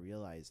is when I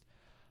realized,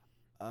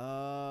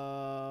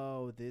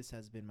 oh, this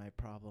has been my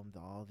problem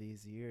all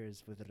these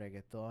years with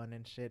reggaeton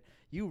and shit.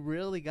 You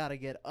really got to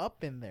get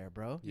up in there,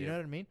 bro. You know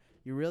what I mean?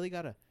 You really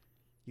got to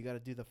do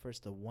the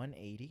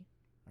 180,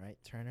 all right?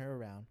 Turn her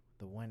around,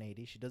 the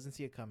 180. She doesn't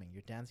see it coming.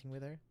 You're dancing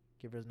with her.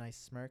 Give her a nice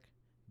smirk,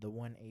 the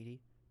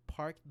 180.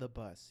 Park the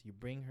bus. You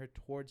bring her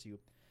towards you.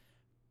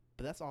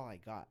 But that's all I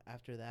got.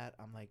 After that,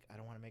 I'm like, I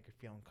don't want to make her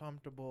feel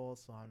uncomfortable,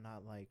 so I'm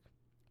not like,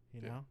 you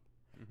know?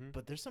 Mm-hmm.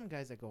 But there's some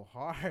guys that go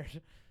hard.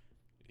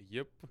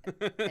 Yep.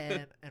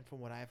 and from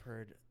what I've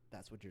heard,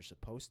 that's what you're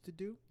supposed to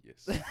do.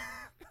 Yes. And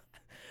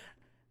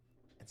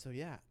so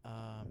yeah,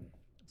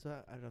 so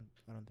I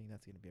don't think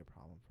that's gonna be a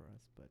problem for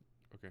us. But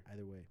Okay.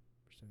 either way,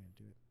 we're still gonna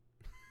do it.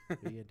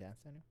 Are you a dance,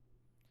 Daniel?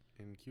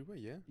 In Cuba,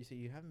 yeah. You see,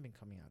 you haven't been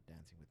coming out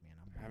dancing with me, and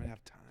I haven't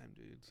had time,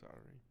 dude.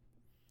 Sorry.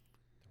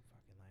 Don't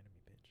fucking lie to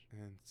me, bitch.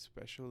 And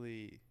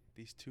especially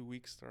these 2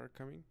 weeks that are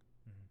coming,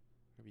 Mm-hmm.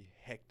 gonna be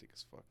hectic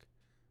as fuck.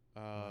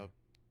 Why?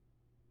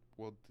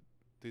 Well,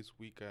 this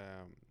week,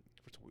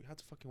 first of all, we had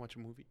to fucking watch a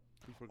movie.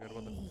 We forgot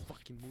about the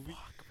fucking movie.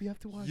 Fuck, we have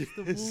to watch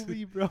the Yes.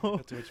 movie, bro. We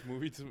had to watch a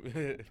movie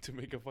to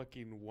make a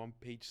fucking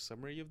 1-page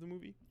summary of the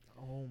movie.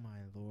 Oh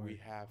my lord. We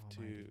have Oh my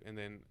to, dude. and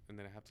then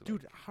I have to.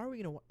 Dude, like, how are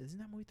we gonna? Isn't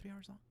that movie 3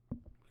 hours long?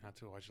 I have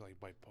to watch like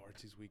by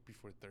parts this week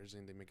before Thursday,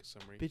 and they make a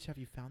summary. Bitch, have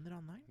you found it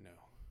online? No.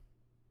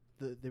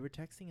 They were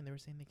texting and they were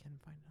saying they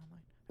can't find it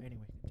online.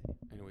 Anyway, continue.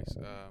 Anyways,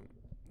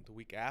 the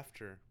week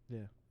after,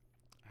 Yeah,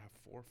 I have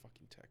 4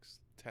 fucking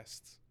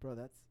tests. bro,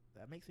 that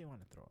makes me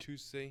want to throw up.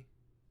 Tuesday,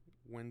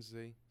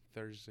 Wednesday,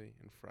 Thursday,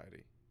 and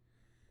Friday.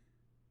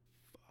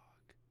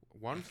 Fuck.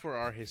 One for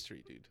our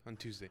history, dude, on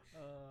Tuesday.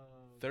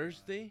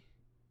 Thursday,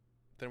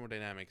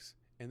 thermodynamics.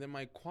 And then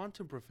my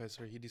quantum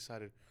professor, he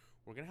decided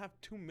we're going to have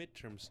 2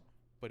 midterms,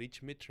 but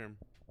each midterm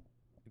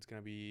it's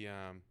going to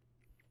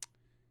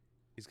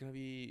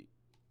be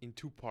in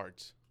 2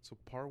 parts. So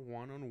part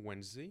 1 on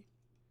Wednesday,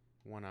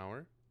 1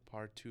 hour,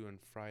 part 2 on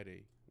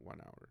Friday, 1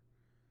 hour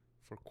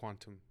for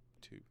quantum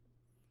 2.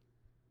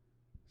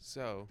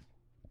 So,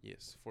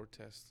 yes, 4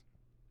 tests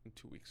in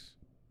 2 weeks.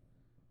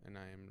 And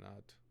I am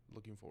not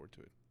looking forward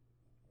to it.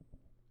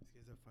 This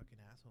guy's a fucking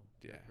asshole.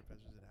 Yeah. The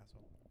professor's an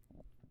asshole.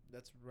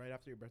 That's right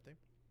after your birthday.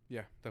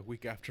 Yeah, the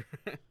week after.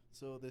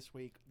 So this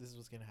week, this is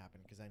what's gonna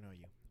happen because I know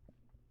you.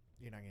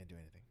 You're not gonna do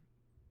anything.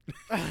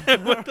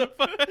 What the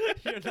fuck?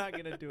 You're not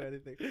gonna do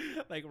anything.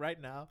 Like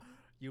right now,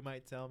 you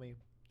might tell me,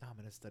 oh, "I'm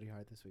gonna study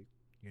hard this week."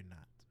 You're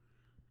not.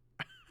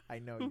 I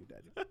know you,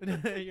 Daddy.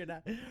 You're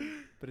not.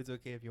 But it's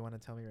okay if you want to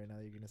tell me right now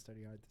that you're gonna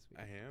study hard this week.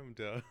 I am,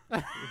 duh.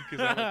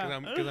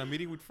 Because I'm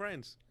meeting with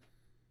friends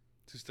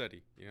to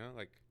study, you know,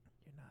 like,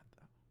 You're not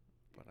though.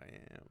 but I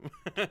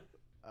am.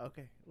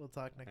 Okay, we'll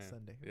talk next am,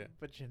 Sunday. yeah.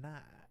 But you're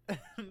not. I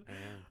am.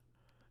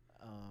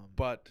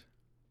 But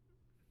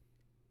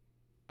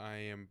I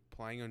am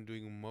planning on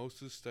doing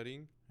most of the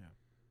studying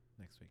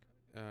next week.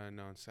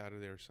 no, on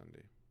Saturday or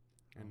Sunday.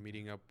 And Okay.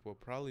 meeting up, well,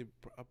 probably,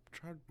 I'll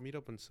try to meet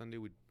up on Sunday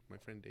with my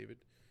friend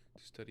David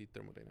to study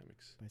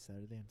thermodynamics. By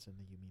Saturday and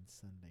Sunday, you mean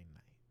Sunday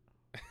night.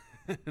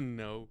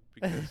 No,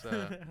 because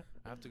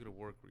I have to go to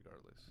work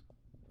regardless.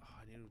 Oh,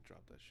 I need to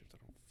drop that shift. I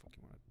don't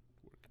fucking want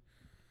to work.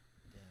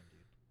 Damn,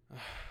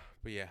 dude.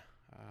 But yeah,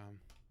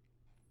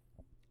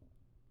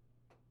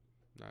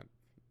 not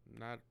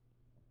not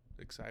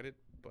excited,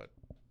 but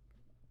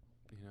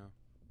you know,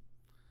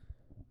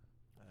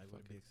 I fuck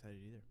wouldn't be it. excited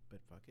either, but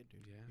fuck it,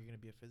 dude. Yeah. You're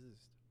gonna be a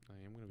physicist. I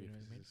am gonna You be a know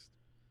what I mean? physicist.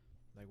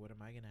 Like, what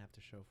am I gonna have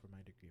to show for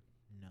my degree?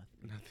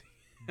 Nothing. Nothing.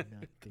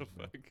 Nothing, The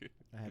bro. fuck?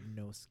 I have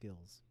no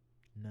skills.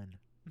 None.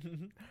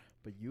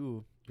 But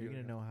you're You gonna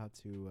have- know how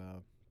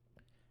to.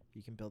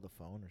 You can build a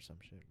phone or some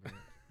shit, right?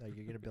 Like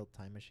you're gonna build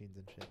time machines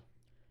and shit.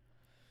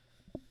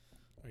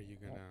 Are you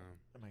gonna?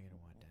 Am I gonna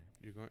want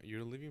that?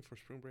 You're leaving for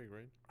spring break,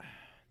 right?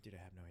 Dude,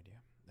 I have no idea.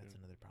 That's Yeah.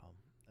 another problem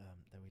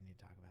that we need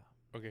to talk about.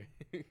 Okay.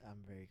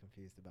 I'm very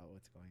confused about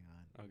what's going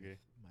on. Okay.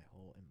 With my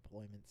whole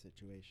employment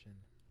situation.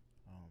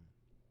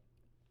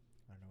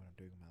 I don't know what I'm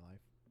doing with my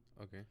life.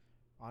 Okay.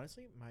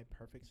 Honestly, my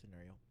perfect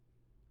scenario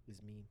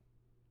is me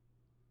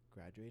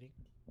graduating,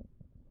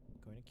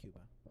 going to Cuba,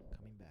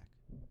 coming back,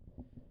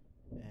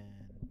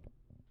 and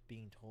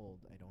being told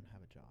I don't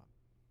have a job.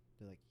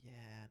 They're like,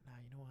 yeah, nah,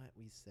 you know what?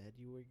 We said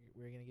we were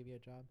going to give you a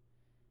job,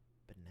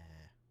 but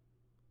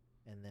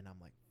nah. And then I'm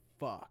like,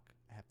 fuck,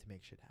 I have to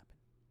make shit happen.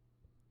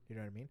 You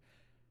know what I mean?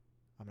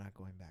 I'm not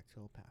going back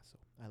to El Paso.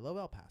 I love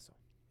El Paso.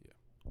 Yeah.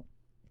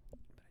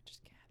 But I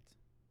just can't.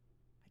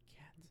 I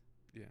can't.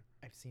 Yeah.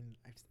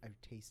 I've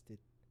tasted.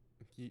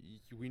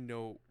 We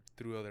know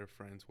through other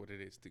friends what it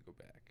is to go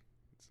back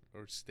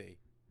or stay.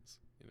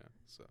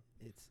 So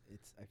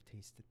I've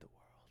tasted the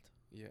world.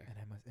 yeah. And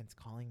and it's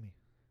calling me.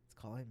 It's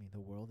calling me. The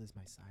world is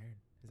my siren.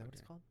 Is that what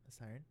it's Okay. called? A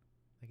siren?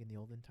 Like in the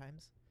olden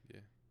times? Yeah.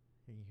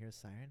 And you hear a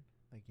siren?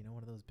 Like, you know,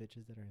 one of those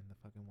bitches that are in the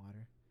fucking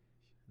water?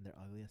 And they're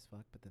ugly as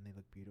fuck, but then they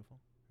look beautiful?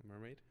 A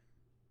mermaid.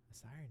 A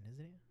siren,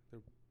 isn't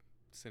it?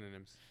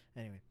 Synonyms.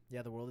 Anyway,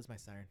 yeah, the world is my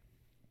siren.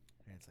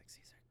 And it's like,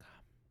 Caesar,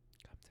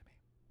 come to me.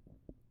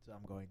 So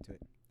I'm going to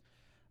it.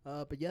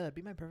 But yeah, that'd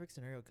be my perfect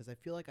scenario because I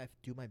feel like I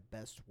do my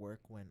best work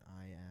when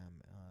I am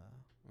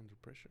Under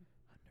pressure.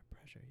 under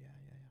pressure. Yeah,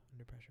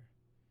 under pressure.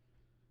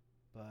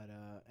 But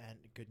and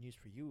good news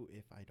for you,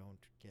 if I don't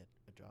get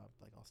a job,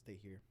 like I'll stay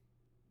here.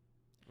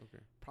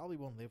 Okay. Probably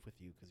won't live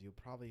with you because you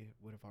probably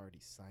would have already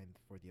signed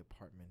for the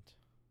apartment.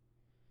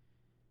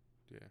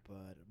 Yeah.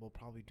 But we'll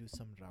probably do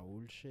some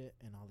Raul shit,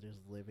 and I'll just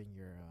live in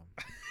your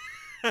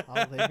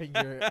I'll live in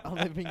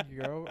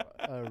your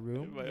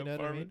room. My You know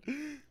apartment. what I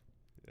mean?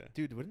 Yeah.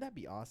 Dude, wouldn't that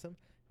be awesome?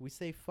 We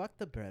say fuck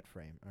the bed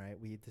frame, all right?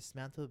 We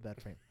dismantle the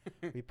bed frame.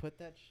 We put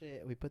that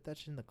shit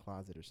in the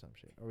closet or some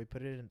shit, or we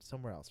put it in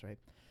somewhere else, right?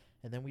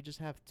 And then we just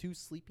have 2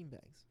 sleeping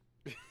bags.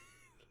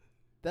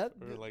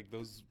 Or like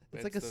those. It's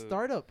Beds like a that-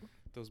 startup.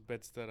 Those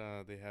beds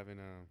that they have in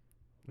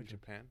Which one?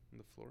 Japan on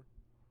the floor.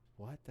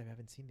 What? I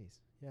haven't seen these.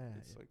 Yeah,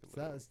 It's like a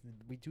so little-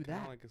 we do Kinda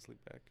that. like a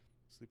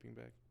sleeping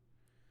bag.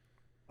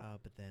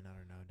 But then I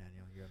don't know,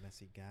 Daniel. You're a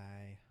messy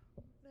guy.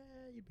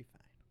 Nah, you'd be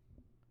fine.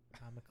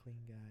 I'm a clean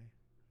guy.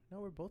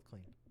 No, we're both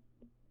clean.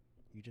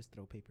 You just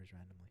throw papers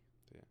randomly.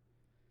 Yeah.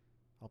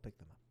 I'll pick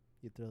them up.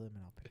 You throw them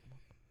and I'll pick them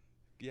up.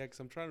 Yeah, 'cause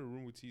I'm trying to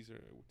room with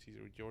Caesar,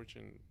 George,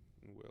 and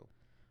Will.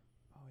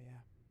 Oh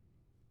yeah.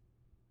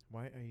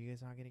 Why are you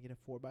guys not gonna get a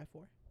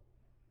 4x4?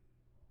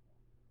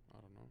 I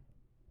don't know.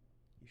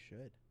 You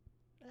should.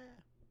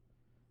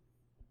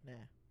 Nah.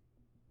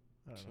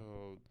 I don't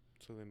know.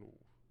 So then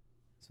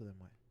So then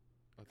what?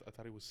 I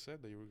thought it was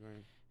said that you were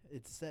going.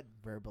 It's set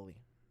verbally.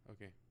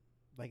 Okay.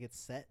 Like it's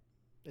set.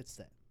 It's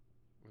set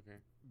Okay.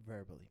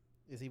 verbally.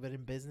 You see, but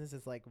in business,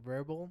 it's like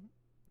verbal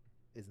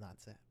is not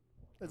set.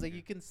 It's like Okay.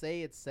 you can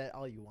say it's set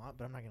all you want,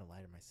 but I'm not gonna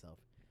lie to myself.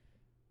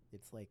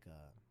 It's like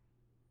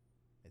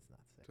it's not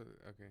set. So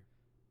okay.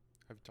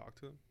 Have you talked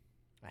to them?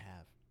 I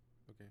have.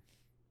 Okay.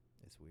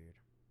 It's weird.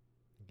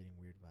 I'm getting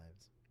weird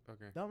vibes.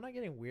 Okay. No, I'm not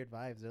getting weird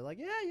vibes. They're like,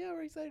 yeah,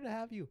 we're excited to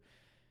have you.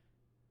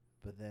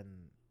 But then,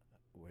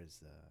 where's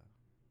The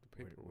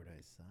where paperwork. do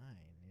I sign?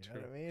 You know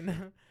True, what I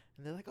mean?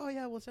 And they're like, oh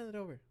yeah, we'll send it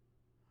over.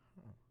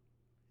 Oh,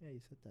 yeah, you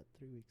said that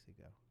 3 weeks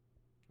ago.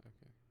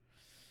 Okay.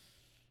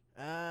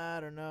 I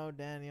don't know,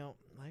 Daniel.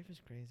 Life is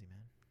crazy,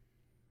 man.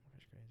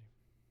 Life is crazy.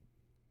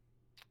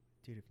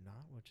 Dude, if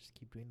not, we'll just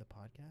keep doing the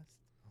podcast.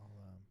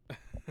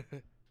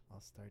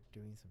 I'll start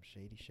doing some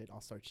shady shit.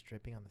 I'll start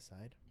stripping on the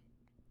side.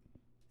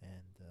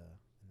 And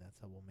that's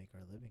how we'll make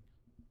our living.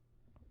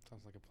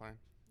 Sounds like a plan.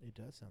 It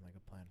does sound like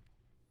a plan.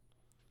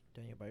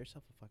 Daniel, buy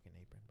yourself a fucking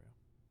apron, bro.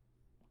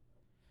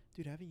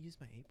 Dude, I haven't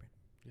used my apron.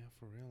 Yeah,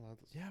 for real.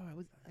 Yeah,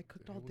 I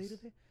cooked it all day was-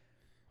 today.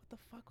 What the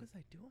fuck was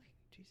I doing?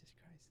 Jesus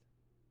Christ.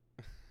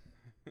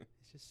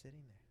 It's just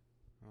sitting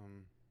there.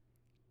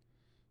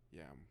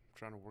 Yeah, I'm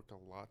trying to work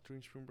a lot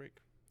during spring break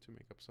to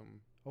make up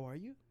some Oh, are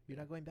you? You're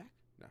Yeah. not going back?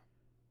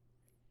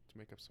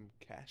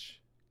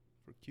 cash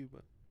for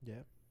Cuba,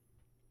 Yeah.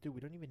 Dude, we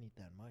don't even need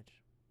that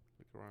much.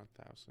 like around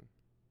 1,000.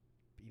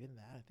 Even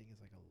that, I think, is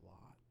like a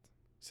lot.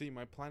 See,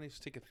 my plan is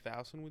to take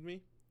 1,000 with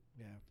me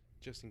Yeah.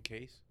 just in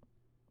case,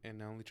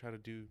 and I only try to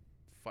do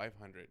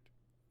 500.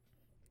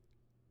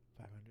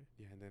 500?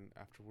 Yeah, and then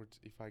afterwards,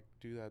 if I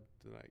do that,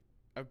 then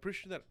I'm pretty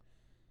sure that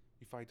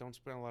if I don't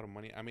spend a lot of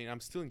money, I mean, I'm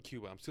still in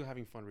Cuba. I'm still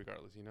having fun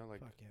regardless. You know,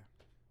 like Fuck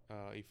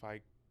yeah. if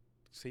I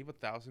save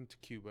 1,000 to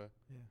Cuba,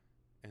 Yeah.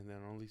 and then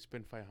only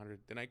spend 500,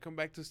 then I come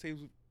back to the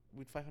States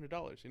with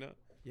 $500. You know.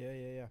 Yeah,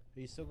 yeah, yeah.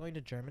 Are you still going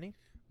to Germany?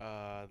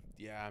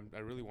 Yeah, I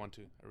really want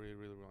to. I really,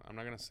 really want. I'm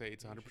not gonna say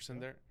it's You should 100% go.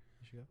 there.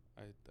 You should go.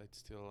 I'd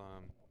still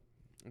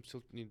I'm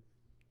still need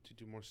to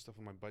do more stuff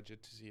on my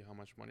budget to see how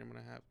much money I'm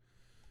gonna have,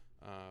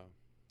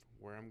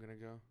 where I'm gonna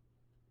go,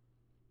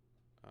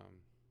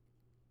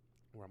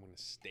 where I'm gonna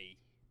stay.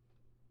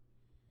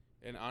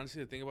 And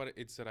honestly, the thing about it,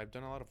 it's that I've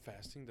done a lot of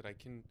fasting that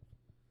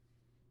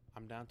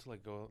I'm down to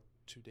like go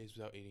 2 days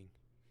without eating,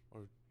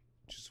 or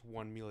just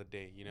one meal a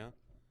day. You know,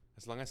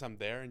 as long as I'm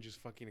there and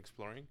just fucking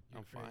exploring,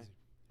 I'm fine.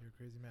 You're a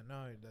crazy man.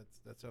 No,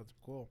 that sounds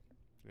cool.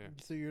 Yeah.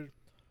 So your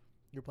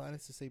plan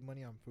is to save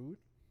money on food?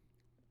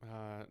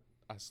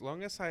 As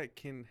long as I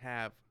can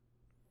have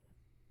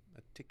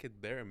a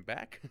ticket there and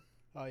back,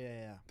 Oh yeah,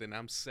 yeah. then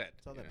I'm set.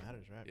 That's all you that know?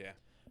 matters, right? Yeah,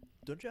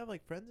 Don't you have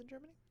like friends in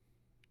Germany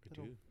I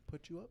that'll do.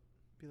 put you up?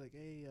 Be like,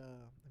 hey,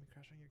 let me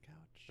crash on your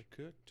couch. I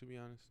could, to be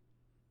honest.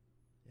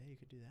 Yeah, you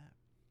could do that.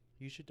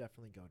 You should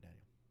definitely go,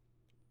 Daniel.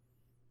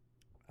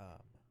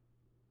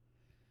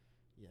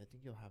 Yeah, I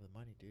think you'll have the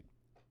money, dude.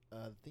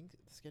 The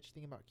sketchy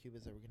thing about Cuba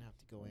is that we're gonna have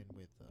to go in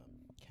with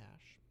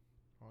cash,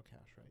 all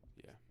cash, right?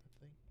 Yeah. That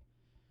thing.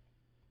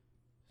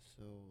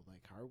 So,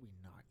 like, how are we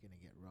not gonna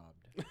get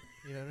robbed?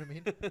 You know what I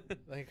mean?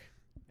 Like,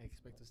 I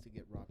expect us to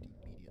get robbed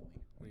immediately.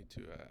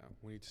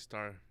 We need to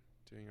start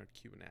doing our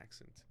Cuban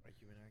accent. Our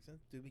Cuban accent?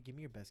 Dude, give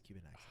me your best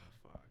Cuban accent.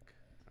 Fuck.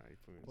 Alright,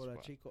 put me in the Hola,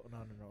 spot. chico. No.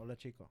 Hola,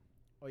 chico.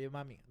 Oye,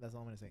 mami. That's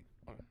all I'm gonna say.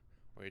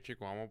 Oye,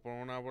 chico, vamos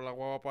por la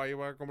guapa para ir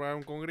a comprar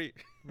un congrí.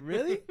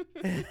 Really?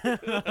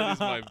 That is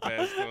my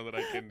best one that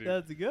I can do.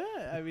 That's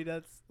good. I mean,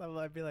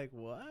 I'd be like,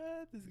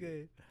 what? This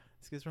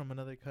guy's from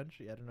another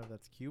country. I don't know if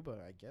that's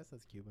Cuba. I guess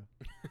that's Cuba.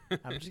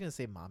 I'm just gonna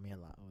say mommy a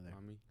lot over there.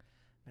 Mommy.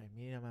 Ay,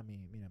 mira, mami.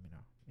 Mira,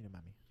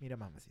 mami. Mira,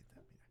 mamacita.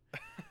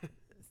 Mira.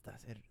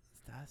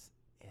 Estás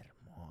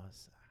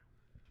hermosa.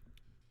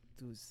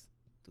 Tus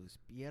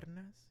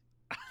piernas.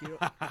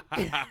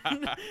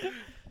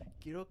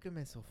 Quiero que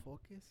me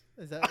sofoques.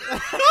 Is that?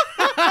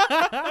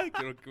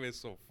 Quiero que me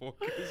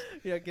sofoques.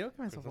 Yeah, quiero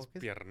que me Con esas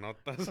sofoques.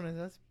 piernotas. Con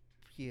esas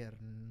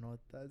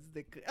piernotas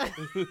de.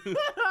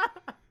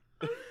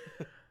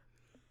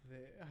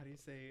 How do you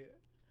say?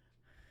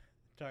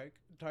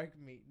 Dark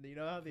meat. You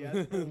know how they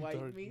ask for white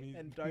Dark meat meat.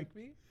 and dark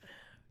meat?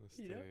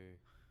 You know? Este,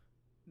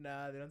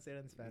 Nah, they don't say it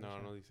in Spanish. no,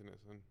 huh? no dicen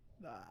eso.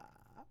 Nah.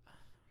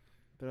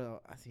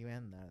 Pero así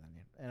ven there,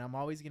 Daniel. And I'm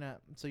always gonna.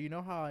 So you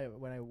know how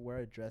when I wear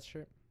a dress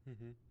shirt,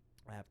 Mm-hmm.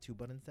 I have 2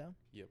 buttons down.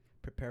 Yep.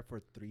 Prepare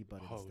for 3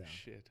 buttons Oh down.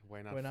 shit!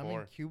 Why not When 4? I'm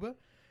in Cuba,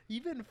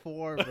 even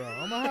 4, bro.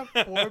 I'm gonna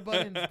have 4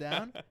 buttons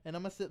down, and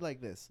I'm gonna sit like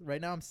this. Right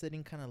now, I'm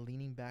sitting kind of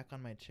leaning back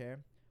on my chair.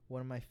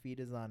 One of my feet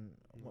is on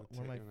one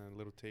of my on a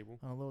little table.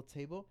 on a little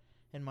table,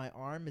 and my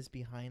arm is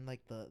behind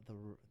like the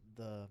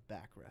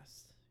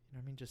backrest. You know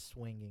what I mean? Just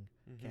swinging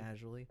Mm-hmm.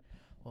 casually,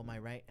 while my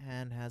right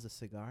hand has a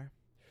cigar.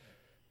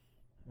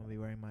 I'm gonna be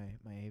wearing my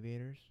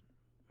aviators,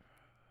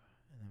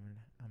 and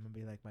I'm gonna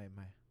be like I'm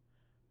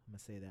gonna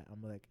say that.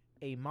 I'm like,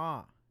 hey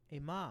ma.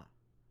 Nah,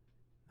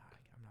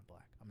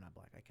 I'm not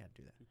black. I can't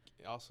do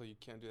that. Also, you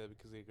can't do that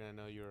because they're gonna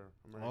know you're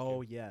American.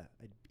 Oh yeah,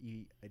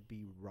 I'd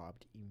be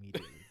robbed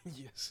immediately.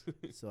 Yes.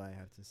 So I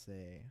have to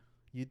say,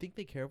 you think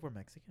they care if we're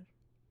Mexican?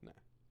 Nah.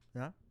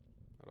 Nah?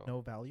 At all.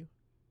 No value,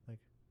 like,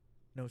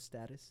 no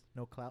status,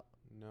 no clout.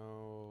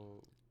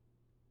 No.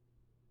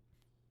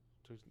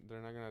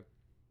 They're not gonna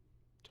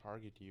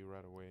target you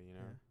right away. You know.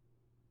 Yeah.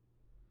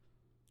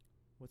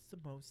 What's the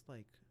most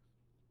like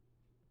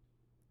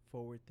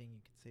forward thing you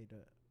could say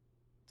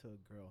to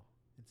a girl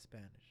in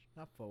Spanish?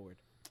 Not forward.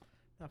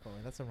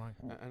 That's the wrong.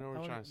 I know what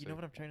you're trying to say. You know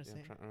what I'm trying to Yeah,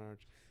 say? I know what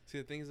see,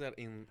 the thing is that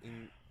in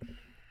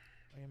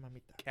Oye,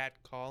 mamita. cat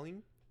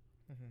calling,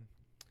 Mm-hmm.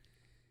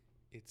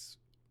 it's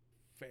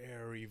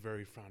very,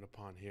 very frowned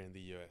upon here in the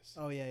U.S.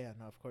 Oh yeah.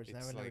 No, of course. I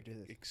It's would never like do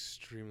this.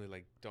 extremely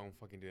like don't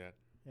fucking do that.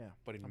 Yeah.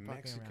 But in I'm fucking around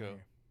Mexico,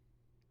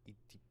 it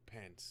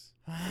depends.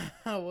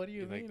 here. What do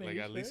you Like mean? Are like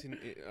you at least sure?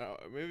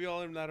 in maybe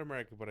all in Latin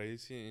America, but I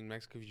see in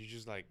Mexico if you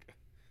just like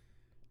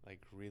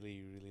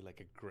really like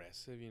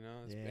aggressive, you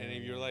know. Yeah, and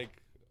if you're yeah.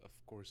 like, of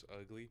course,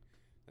 ugly,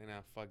 then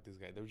fuck this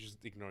guy. They'll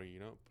just ignore you, you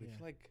know. But if Yeah.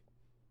 you're like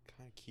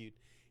kind of cute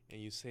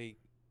and you say,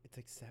 It's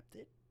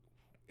accepted.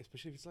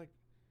 especially if it's like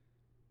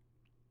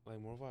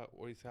more of a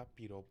what is that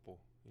piropo?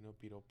 You know,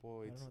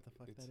 piropo. I don't It's know what the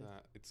fuck that is.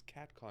 it's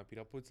cat calling.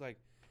 Piropo. It's like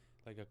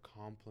a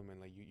compliment.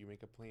 Like you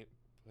make a play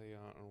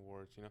on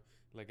words. You know,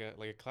 like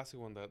a classic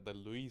one that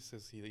Luis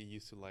says he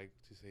used to like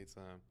to say. It's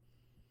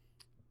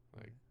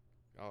like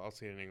I'll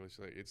say it in English.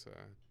 Like it's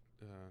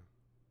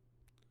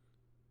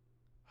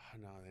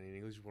no, in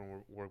English it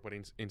won't work. But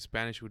in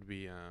Spanish it would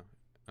be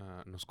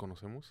nos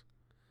conocemos,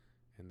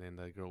 and then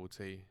that girl would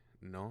say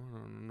no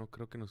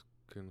creo que nos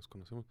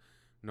conocemos.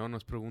 No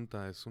es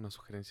pregunta, es una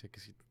sugerencia que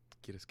si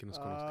quieres que nos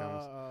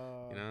conozcamos.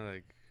 You know,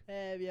 like.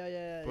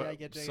 Yeah, But I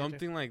get you.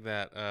 something like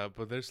that.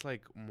 But there's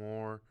like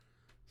more.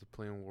 The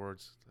play on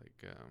words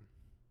like.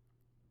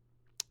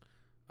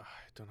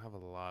 don't have a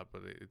lot,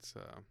 but it's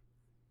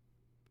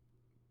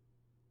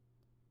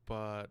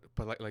but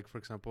like for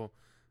example,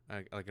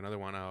 like another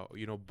one.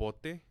 You know,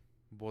 bote.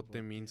 Bote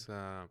Bote. means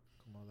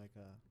Como like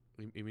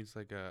a. it means De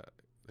like a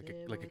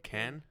bote.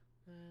 can.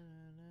 Na,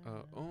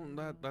 na, Oh,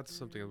 na, that's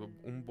something. Un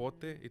na.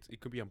 bote. It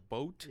could be a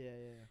boat. Yeah,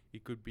 yeah.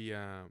 It could be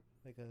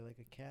Like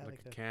a cat.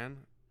 like a can.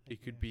 Like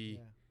It could be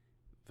yeah.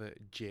 the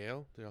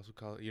jail. They also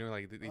call it. You know,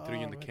 like they throw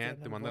you Oh, in the metes can. en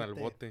Te el mandan al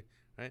bote. bote,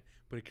 right?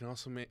 But it can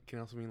also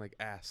mean like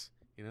ass.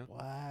 You know.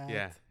 What?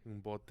 Yeah, un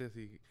bote.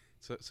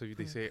 So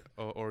they say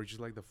or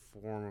just like the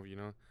form of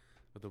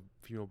of the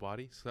female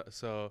body.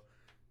 So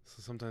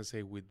sometimes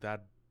say with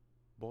that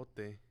bote,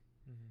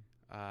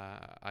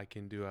 Mhm. I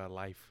can do a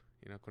life.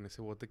 You know, con ese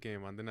bote que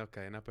me manden a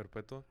cadena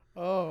perpetua.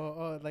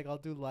 Oh, like I'll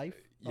do life.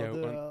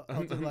 Yeah,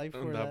 I'll do life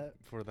for that.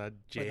 for that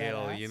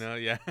jail. You ass? know,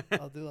 yeah.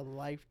 I'll do a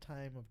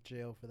lifetime of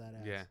jail for that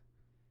ass. Yeah,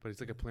 but it's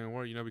like a Mhm. plain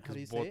word, you know, How because do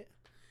you say it?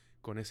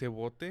 con ese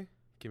bote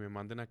que me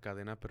manden a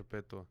cadena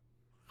perpetua.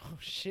 Oh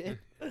shit.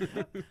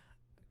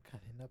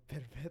 Cadena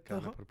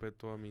perpetua. Cadena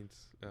perpetua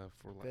means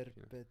for life.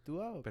 You know?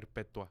 Perpetua or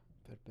Perpetua.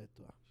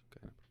 perpetua?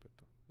 Cadena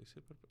perpetua. Is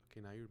it perpetua?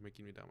 Okay, now you're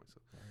making me doubt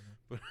myself. I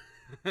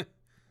don't know.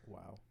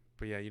 Wow.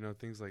 But yeah, you know,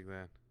 things like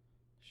that.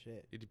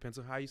 Shit. It depends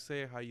on how you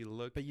say it, how you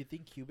look. But you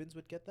think Cubans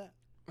would get that?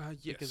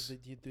 Yes. Because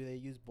do they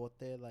use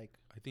bote like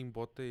I think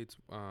bote it's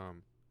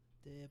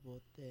de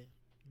bote?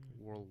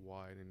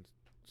 worldwide in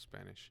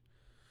Spanish.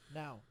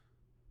 Now,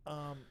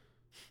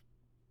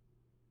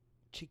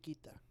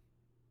 chiquita.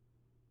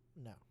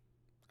 No.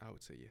 I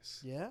would say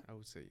yes. Yeah. I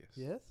would say yes.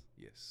 Yes.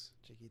 Yes.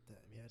 Chiquita.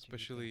 Yeah.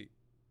 Especially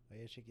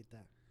Chiquita. Oye, chiquita.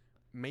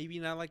 maybe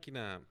not like in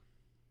a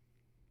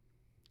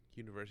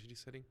university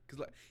setting, because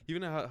like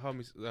even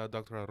how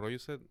Dr. Arroyo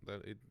said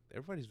that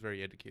everybody's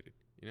very educated,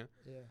 you know.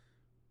 Yeah.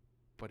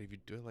 But if you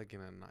do it like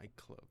in a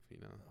nightclub, you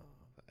know,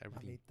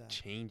 everything Mamita.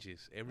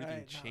 changes. Everything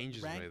Alright, now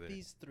changes rank right there.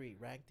 these three.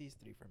 Rank these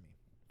three for me,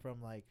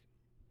 from like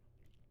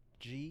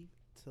G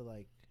to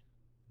like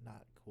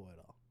not cool at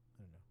all.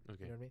 I don't know.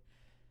 Okay. You know what I mean?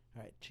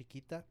 All right,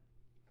 chiquita,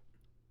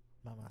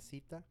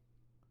 mamacita,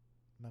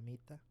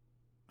 mamita.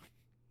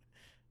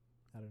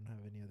 I don't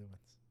have any other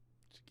ones.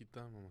 Chiquita,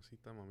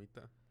 mamacita,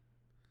 mamita.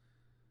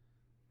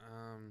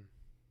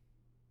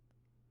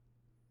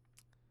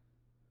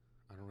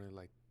 I don't really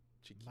like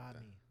chiquita.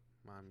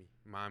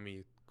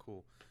 Mommy,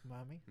 cool.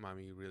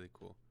 Mommy, Really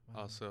cool.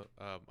 Mommy. Also,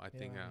 I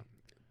think mommy.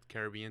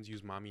 Caribbeans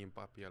use mommy and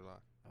papi a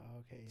lot. Oh,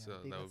 okay, yeah. So I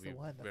think that that's would be the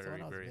one. That's the very,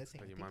 one I was very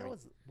missing. I like think that mommy.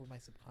 was what my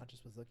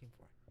subconscious was looking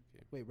for.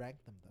 Okay. Wait, rank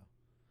them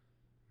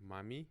though.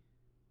 Mami,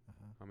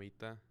 Uh-huh.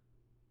 mamita,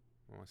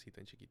 mamacita,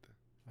 and chiquita.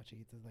 Oh,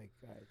 chiquita's like,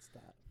 all right,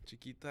 stop.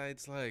 Chiquita,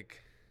 it's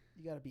like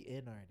You gotta be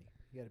in already.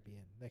 You gotta be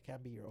in. That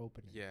can't be your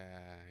opening.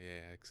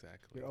 yeah,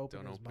 exactly. Your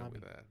opener Don't is open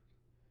with mommy. that.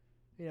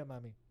 Mira,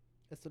 mami.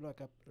 Esto es lo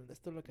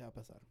que va a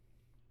pasar.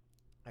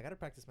 I gotta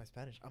practice my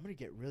Spanish. I'm gonna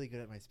get really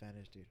good at my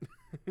Spanish, dude.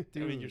 I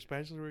mean, your Dude.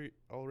 Spanish is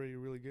already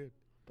really good.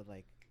 But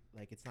like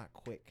it's not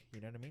quick.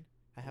 You know what I mean?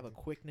 I have a Mhm.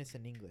 quickness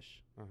in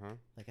English. Uh-huh.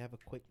 Like I have a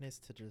quickness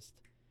to just.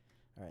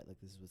 All right, look,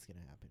 this is what's gonna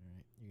happen. All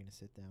right, you're gonna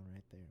sit down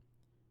right there.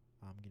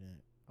 I'm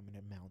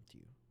gonna mount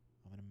you.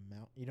 I'm gonna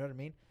mount. You know what I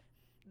mean?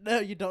 No,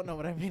 you don't know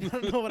what I mean. I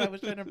don't know what I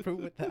was trying to prove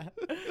with that.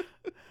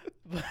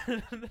 But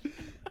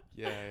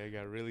Yeah, I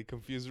got really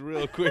confused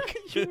real quick.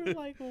 you were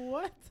like,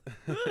 what?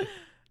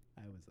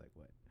 I was like,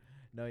 what?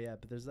 No, yeah,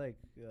 but there's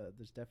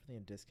definitely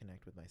a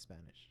disconnect with my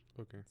Spanish.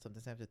 Okay.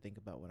 Sometimes I have to think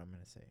about what I'm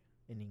gonna say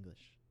in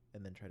English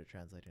and then try to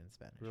translate it in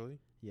Spanish. Really?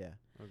 Yeah.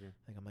 Okay.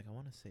 Like I'm like, I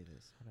want to say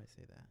this. How do I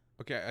say that?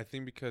 Okay, I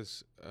think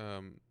because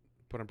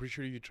but I'm pretty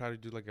sure you try to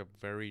do like a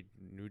very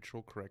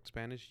neutral, correct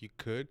Spanish. You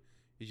could.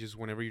 It's just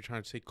whenever you're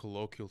trying to say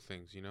colloquial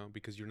things, you know,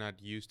 because you're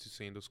not used to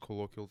saying those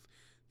colloquial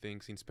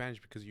things in Spanish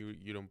because you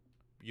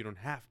don't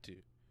have to.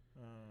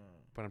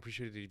 But I'm pretty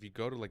sure that if you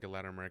go to like a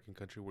Latin American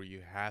country where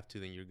you have to,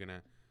 then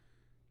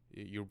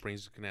your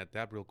brain's just gonna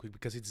adapt real quick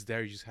because it's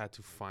there. You just have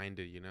to find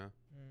it, you know.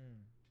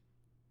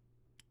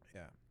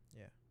 Yeah,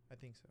 I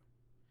think so.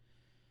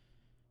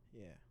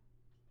 Yeah,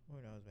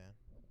 who knows, man?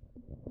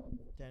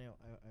 Daniel,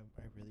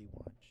 I really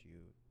want you.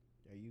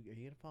 Are you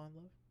gonna fall in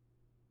love?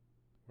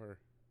 Where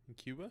in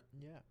Cuba?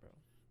 Yeah, bro.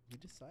 You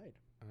decide.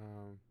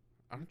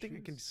 I don't think I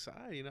can choose.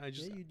 decide. You know, I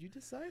just Yeah, you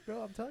decide,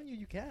 bro. I'm telling you,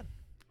 you can.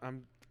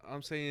 I'm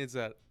saying is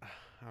that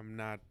I'm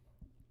not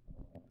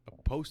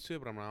opposed to it,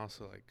 but I'm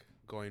also like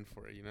going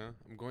for it. You know,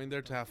 I'm going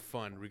there to have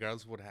fun,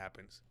 regardless of what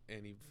happens.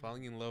 And if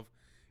falling in love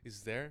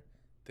is there,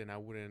 then I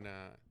wouldn't.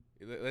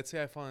 Let's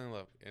say I fall in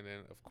love, and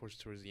then of course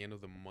towards the end of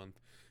the month,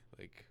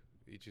 like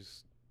it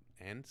just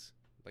ends.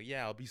 Like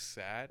yeah, I'll be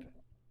sad,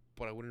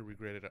 but I wouldn't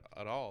regret it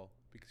at all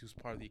because it was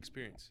part of the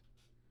experience.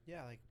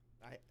 Yeah, like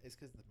it's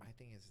because my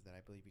thing is that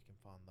I believe you can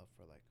fall in love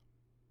for like,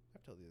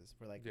 I've told you this,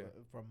 for like Yeah.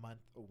 for a month,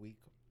 a week,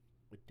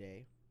 a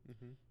day,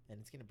 Mm-hmm. and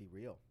it's gonna be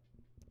real.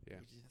 Yeah.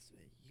 You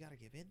gotta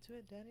give into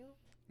it, Daniel.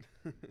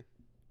 Yeah,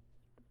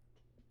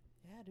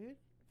 dude,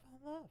 fall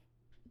in love.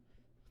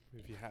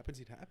 If it happens,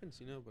 it happens.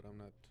 You know, but I'm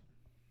not.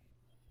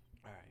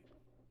 All right.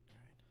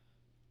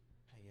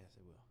 I guess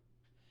it will.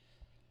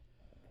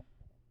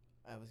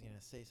 I was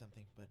gonna say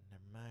something, but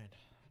never mind.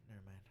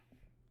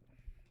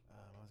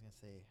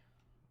 gonna say,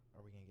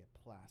 are we gonna get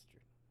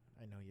plastered?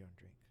 I know you don't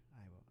drink.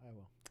 I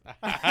will.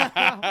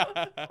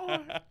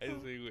 I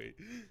see. Wait.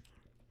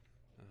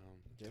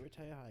 Did I ever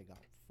tell you how I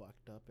got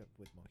fucked up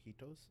with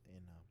mojitos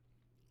in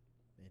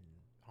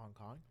Hong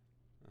Kong?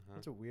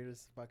 What's the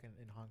weirdest fucking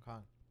in Hong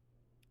Kong?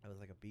 It was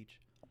like a beach,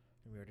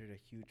 and we ordered a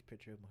huge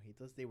pitcher of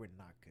mojitos. They were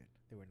not good.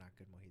 They were not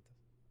good mojitos.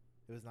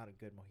 It was not a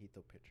good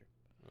mojito pitcher.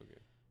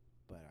 Okay.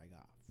 But I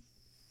got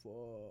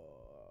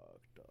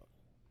fucked up.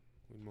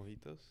 With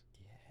mojitos?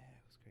 Yeah,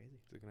 it was crazy.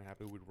 Is it gonna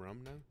happen with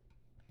rum now?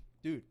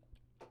 Dude,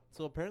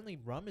 so apparently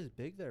rum is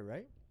big there,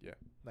 right? Yeah.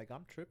 Like,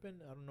 I'm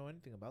tripping. I don't know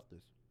anything about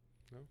this.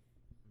 No?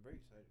 I'm very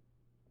excited.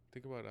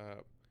 Think about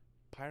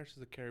Pirates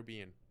of the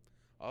Caribbean.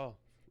 Oh,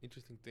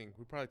 interesting thing.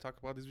 We probably talked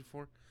about this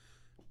before.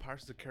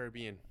 Pirates of the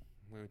Caribbean.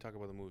 When we talk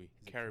about the movie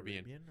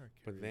Caribbean.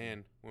 But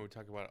then when we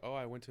talk about, oh,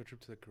 I went to a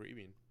trip to the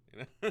Caribbean. You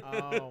know?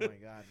 Oh my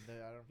god,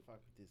 I don't fuck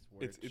with this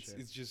word.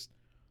 It's just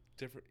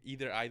different.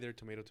 Either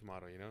tomato,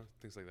 you know,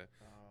 things like that.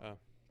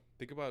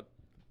 Think about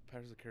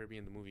Pirates of the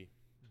Caribbean, the movie.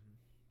 Mm-hmm.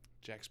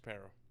 Jack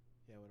Sparrow.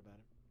 Yeah, what about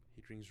him?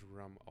 He drinks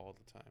rum all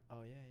the time.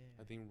 Oh yeah.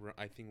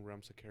 I think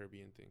rum's a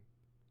Caribbean thing.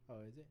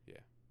 Oh, is it?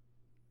 Yeah.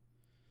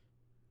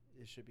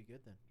 It should be good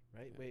then,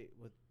 right? Yeah. Wait,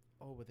 what?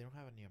 Oh, but they don't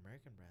have any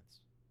American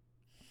brands.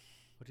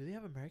 Well, do they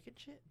have American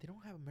shit? They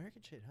don't have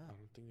American shit, huh? I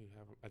don't think they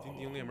have. I think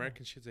the only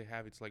American shits they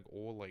have, it's like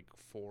all like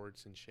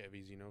Fords and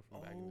Chevys, you know,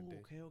 from back in the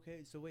day.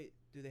 Okay. So wait,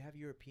 do they have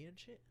European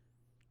shit?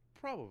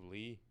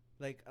 Probably.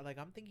 Like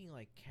I'm thinking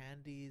like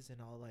candies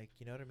and all, like,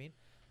 you know what I mean?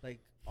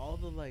 Like all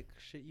the like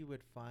shit you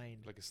would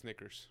find. Like a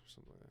Snickers,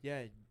 something like that.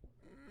 Yeah.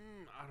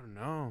 I don't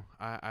know.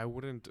 I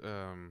wouldn't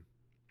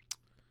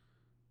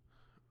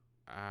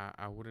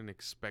I wouldn't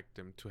expect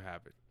them to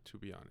have it, to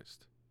be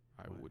honest.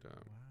 I would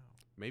Wow.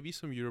 maybe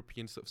some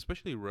European stuff,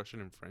 especially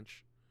Russian and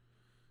French.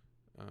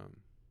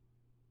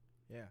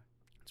 Yeah.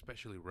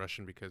 Especially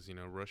Russian, because you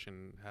know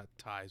Russian had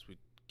ties with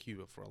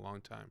Cuba for a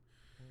long time.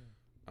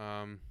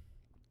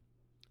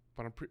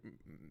 But I'm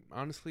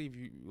honestly, if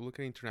you look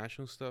at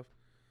international stuff,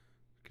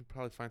 you could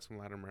probably find some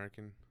Latin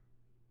American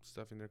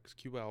stuff in there, because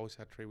Cuba always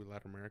had trade with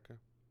Latin America.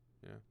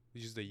 Yeah,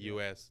 it's just the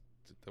U.S.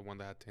 The one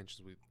that had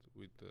tensions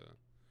with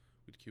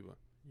Cuba.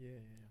 Yeah.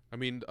 I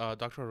mean,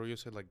 Dr. Arroyo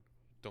said like,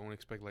 don't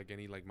expect like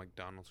any like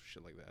McDonald's or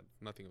shit like that.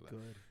 Nothing of that.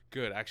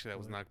 Good. Actually, I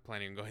was not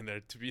planning on going there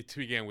to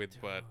begin with.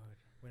 Dude, but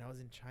when I was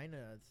in China,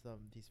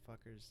 these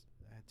fuckers,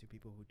 I had two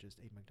people who just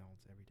ate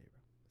McDonald's every day,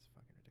 bro. It's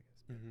fucking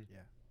ridiculous. Mm-hmm.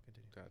 Yeah,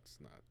 continue. That's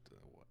not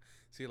what.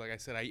 See, like I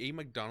said, I ate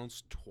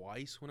McDonald's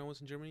twice when I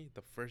was in Germany.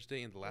 The first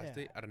day and the last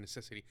day out of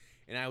necessity,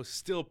 and I was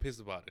still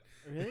pissed about it.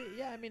 Really?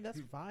 Yeah, I mean that's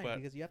fine,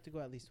 because you have to go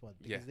at least once,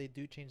 because they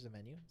do change the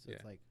menu. So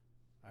it's like,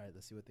 all right,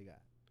 let's see what they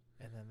got.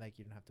 And then, like,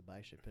 you don't have to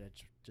buy shit, but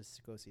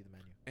just go see the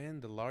menu.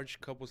 And the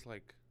large cup was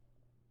like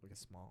a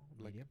small,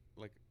 medium?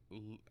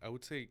 I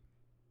would say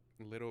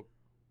a little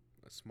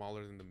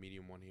smaller than the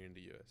medium one here in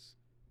the U.S.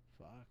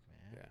 Fuck,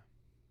 man. Yeah.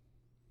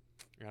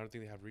 And I don't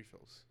think they have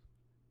refills.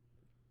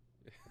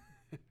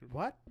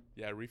 What?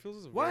 Yeah, refills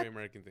is a very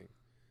American thing.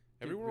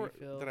 Dude, Everywhere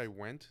refills. that I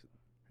went,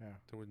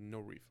 there were no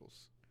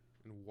refills.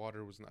 And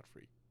water was not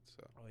free.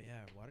 So. Oh,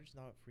 yeah. Water's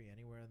not free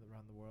anywhere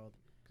around the world.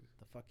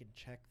 The fucking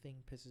check thing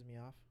pisses me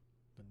off.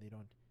 When they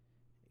don't.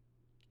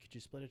 Could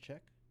you split a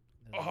check?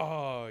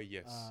 Oh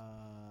yes.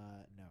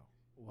 No.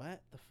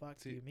 What the fuck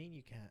do you mean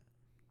you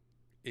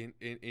can't?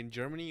 In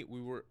Germany,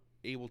 we were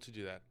able to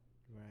do that.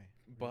 Right.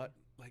 But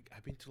like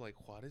I've been to like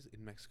Juarez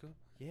in Mexico.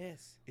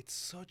 Yes. It's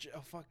such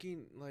a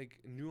fucking like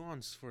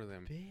nuance for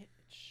them.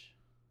 Bitch.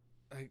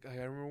 Like I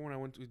remember when I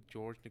went with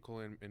George, Nicole,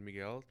 and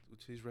Miguel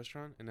to his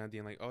restaurant, and at the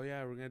end like, oh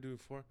yeah, we're gonna do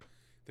it for.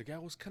 The guy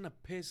was kind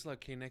of pissed. Like,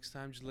 okay, next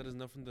time just let us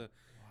know from the.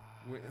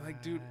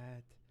 Like, dude.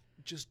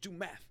 Just do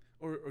math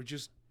or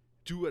just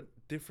do a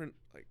different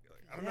like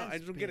I don't know. I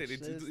don't get it.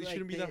 It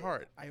shouldn't be that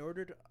hard. I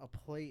ordered a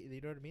plate.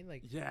 You know what I mean?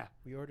 Like, yeah,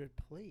 we ordered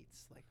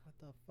plates. Like, what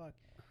the fuck,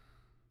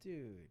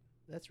 dude?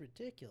 That's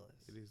ridiculous.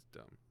 It is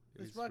dumb.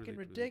 It's fucking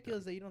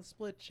ridiculous that you don't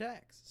split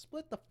checks.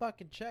 Split the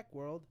fucking check,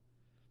 world.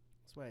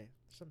 That's why there's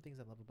some things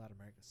I love about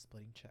America.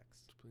 Splitting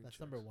checks. That's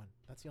number one.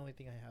 That's the only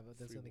thing I have.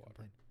 That's the only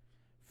complaint.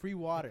 Free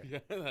water. Yeah,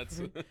 that's.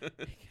 You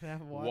can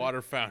have water.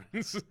 Water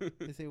fountains.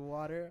 They say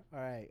water. All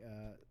right.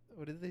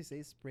 What did they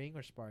say? Spring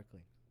or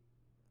sparkling?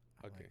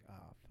 I'm okay. Like,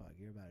 oh fuck!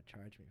 You're about to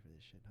charge me for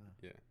this shit, huh?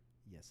 Yeah.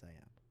 Yes, I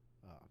am.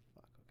 Oh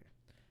fuck. Okay.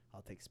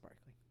 I'll take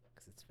sparkling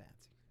because it's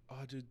fancy.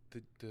 Oh, dude,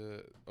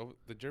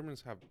 the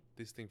Germans have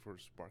this thing for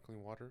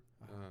sparkling water.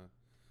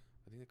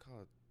 I think they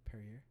call it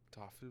Perrier.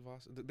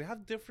 Tafelwasser. They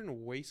have different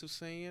ways of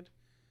saying it.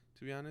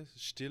 To be honest,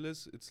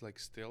 stilles, it's like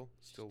still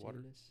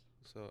water.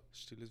 So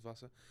stilles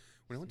Wasser.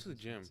 When I went to the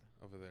gym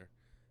over there,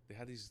 they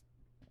had these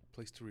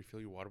place to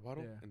refill your water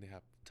bottle, and they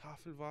have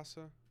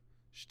Tafelwasser,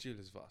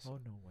 stilles Wasser. Oh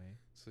no way.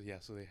 So yeah,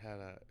 so they had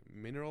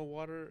mineral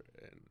water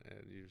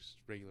and just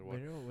regular water.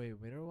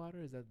 Mineral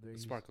water, is that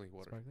sparkling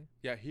water? Sparkling?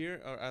 Yeah,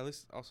 here at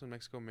least also in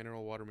Mexico,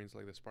 mineral water means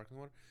like the sparkling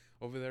water.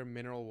 Over there,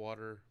 mineral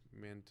water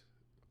meant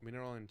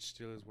and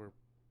stilles were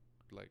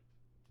like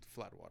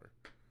flat water.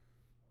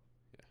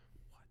 Yeah.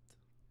 What?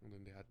 and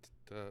then they had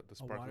the A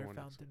sparkling water one.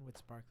 fountain with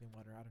sparkling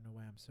water. I don't know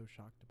why I'm so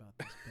shocked about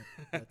this,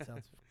 but that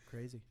sounds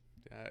crazy.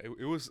 Yeah,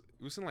 it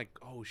wasn't like,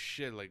 oh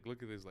shit, like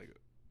look at this, like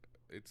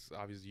it's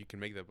obvious you can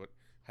make that, but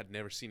had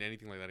never seen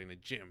anything like that in a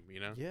gym, you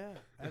know. Yeah,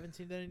 I haven't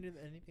seen that anything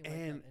like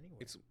And that anywhere.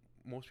 it's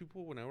most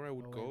people whenever I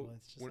would wait, go, well,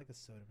 it's just when- like a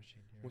soda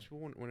machine here. most people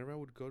whenever I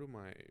would go to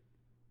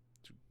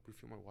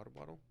refill my water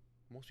bottle,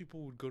 most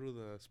people would go to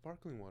the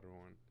sparkling water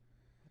one.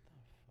 What the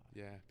fuck?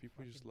 Yeah,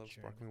 people just Fucking love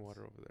sparkling Germans.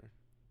 water over there.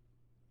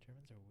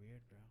 Germans are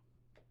weird, bro.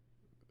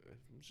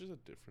 It's just a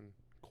different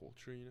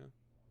culture, you know.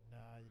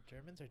 Nah, the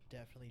Germans are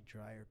definitely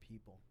drier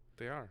people.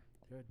 They are.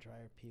 They're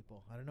drier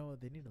people. I don't know.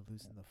 They need to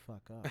loosen the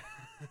fuck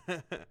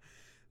up.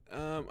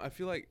 I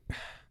feel like,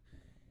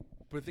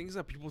 but the thing is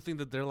that people think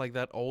that they're like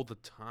that all the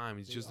time.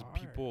 It's They just the are.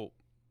 people.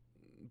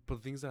 But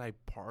the things that I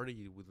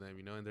party with them,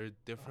 you know, and they're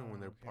different when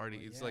Oh, they're okay, partying.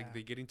 well, It's yeah. like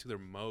they get into their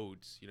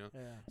modes, you know.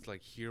 Yeah. It's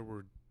like here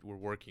we're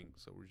working,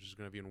 so we're just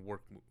gonna be in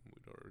work mood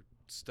or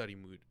study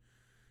mood,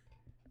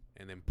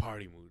 and then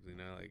party mood. You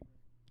know, like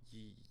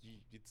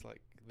it's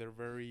like they're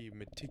very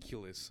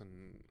meticulous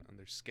on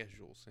their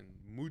schedules and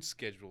mood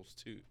schedules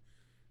too.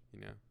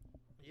 You know.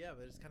 Yeah,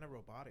 but it's kind of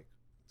robotic.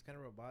 It's kind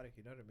of robotic.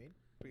 You know what I mean?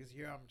 Because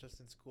here I'm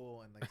just in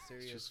school and like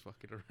serious. Just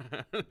fucking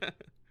around.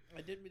 I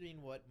did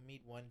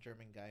meet one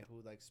German guy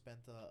who like spent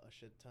a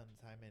shit ton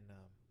of time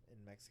in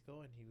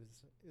Mexico, and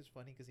it was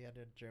funny because he had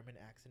a German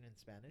accent in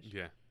Spanish.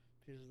 Yeah.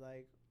 He was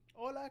like,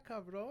 "Hola,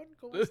 cabrón,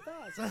 ¿cómo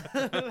estás?"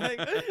 Like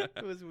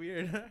it was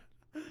weird.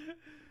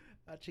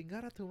 A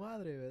chingar a tu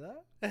madre, ¿verdad?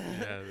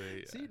 Yeah,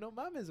 they. Sí, no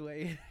mames,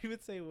 güey. He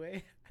would say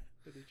 "way."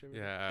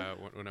 Yeah,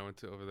 when I went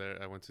to over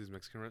there, I went to this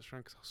Mexican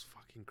restaurant because I was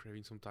fucking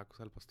craving some tacos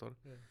al pastor,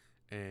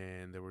 Yeah.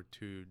 and there were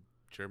two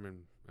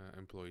German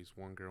employees,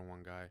 one girl,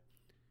 one guy,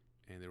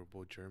 and they were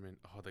both German.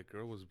 Oh, the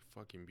girl was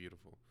fucking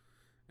beautiful,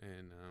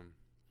 and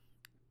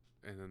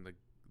then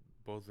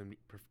both of them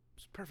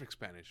perfect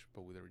Spanish,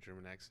 but with their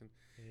German accent,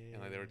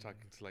 and like they were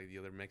talking to like the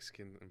other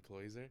Mexican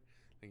employees there.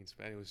 Like in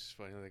Spanish, it was just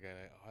funny. The guy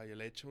like, oh, yo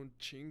le echo un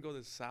chingo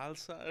de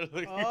salsa.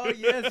 Like, Oh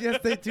yes,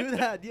 they do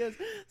that. Yes,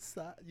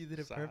 you did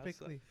it Salsa.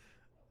 perfectly.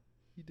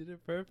 You did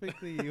it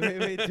perfectly.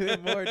 Wait, do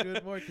it more,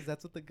 because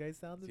that's what the guy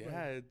sounded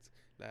yeah, it's,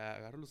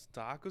 agarro los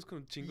tacos con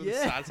un chingo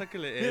Yeah. de salsa que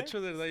le echo,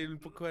 de verdad, y un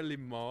poco de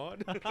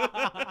limón. like.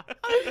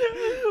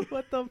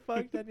 What the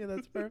fuck, Daniel?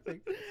 That's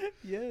perfect.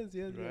 Yes.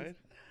 Right?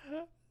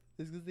 Yes.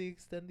 Is because they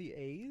extend the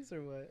A's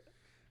or what?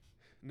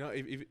 No,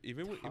 even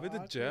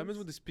the Germans,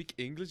 when they speak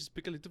English, they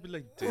speak a little bit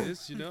like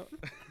this, you know?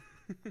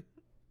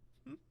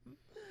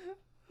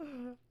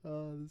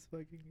 Oh, this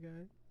fucking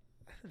guy.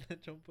 Le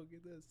echa un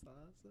poquito de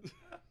salsa.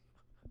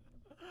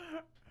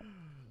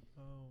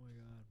 Oh my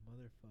god,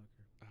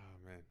 motherfucker. Oh,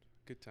 man.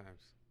 Good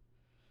times.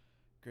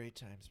 Great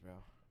times, bro.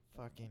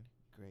 Fucking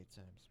great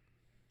times.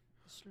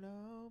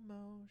 Slow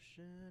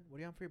motion. What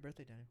are you on for your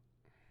birthday, Daniel?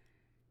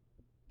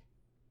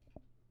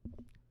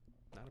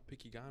 Not a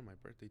picky guy on my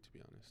birthday, to be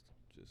honest.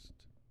 Just...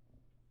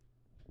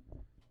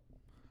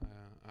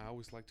 I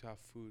always like to have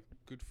food.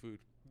 Good food.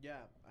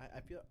 Yeah,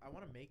 I feel I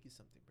want to make you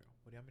something, bro.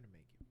 What do you want me to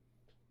make you?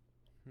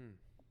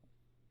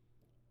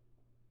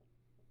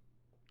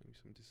 Maybe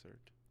some dessert.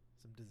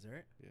 Some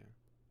dessert? Yeah.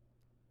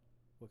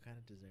 What kind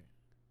of dessert?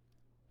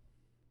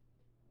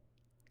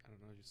 I don't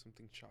know, just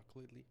something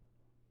chocolatey.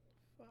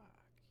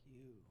 Fuck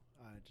you.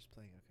 Just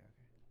playing. Okay.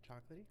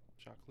 Chocolatey?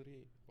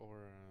 Chocolatey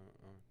or...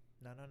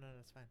 No,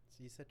 that's fine.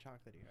 So you said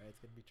chocolatey, alright? It's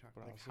gonna be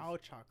chocolate. But Like also how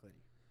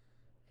chocolatey?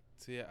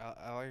 So yeah,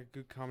 I like a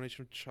good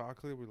combination of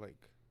chocolate with like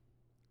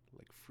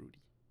fruity.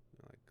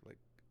 You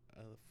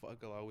know,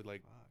 fuck a lot with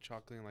like Fuck.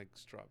 chocolate and like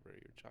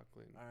strawberry or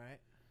chocolate and Alright.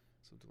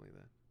 something like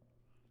that.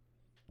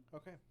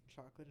 Okay.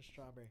 Chocolate and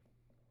strawberry.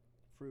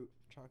 Fruit.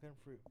 Chocolate and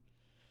fruit.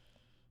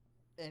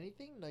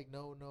 Anything? Like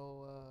no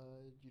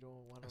you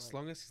don't want to As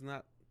long as it's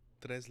not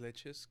tres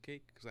leches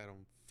cake, because I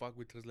don't fuck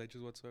with tres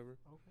leches whatsoever.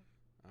 Okay.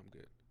 I'm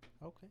good.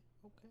 Okay.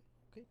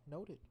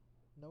 Noted,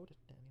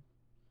 Daniel.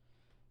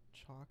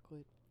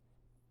 Chocolate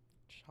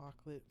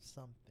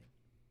something.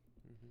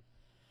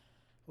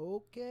 Mm-hmm.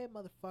 Okay,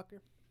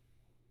 motherfucker.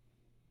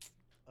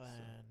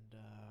 And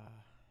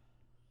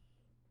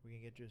we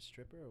can get you a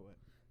stripper or what?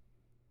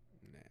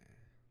 Nah,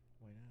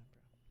 Why not,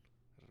 bro?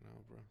 I don't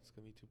know, bro. It's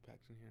gonna be too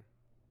packed in here.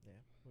 Yeah,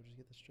 we'll just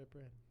get the stripper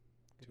and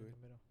get Do in it.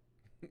 the middle.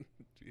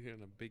 You're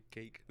on a big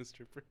cake, the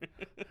stripper.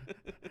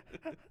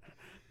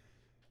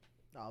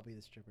 I'll be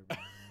the stripper, bro.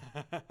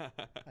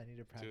 I need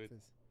to Do it.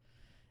 practice.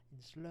 In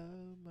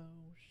slow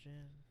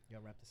motion. You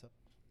wanna wrap this up?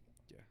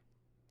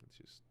 It's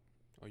just.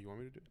 Oh, you want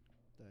me to do it?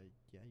 Yeah, you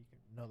can.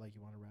 No, like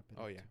you want to wrap it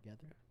Oh, up yeah.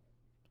 together?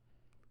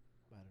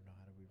 I don't know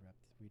how do we wrap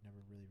this. We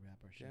never really wrap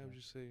our shit Yeah, I up. would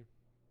just say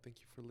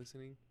thank you for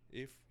listening.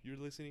 If you're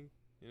listening,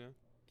 you know.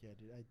 Yeah,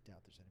 dude, I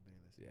doubt there's anybody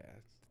listening.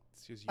 Yeah,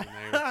 it's just you and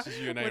I. It's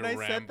just you and I When I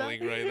said that,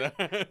 rambling right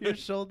there. Your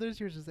shoulders,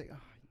 you're just like, oh.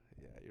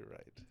 Yeah, you're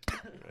right.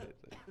 You're right.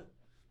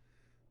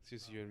 It's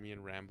just you and me and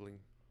rambling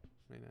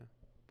right now.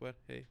 But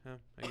hey,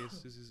 I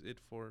guess this is it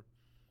for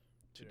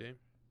today.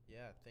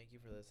 Yeah, thank you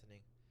for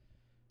listening.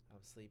 I'm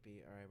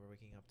sleepy. All right, we're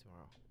waking up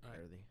tomorrow All right.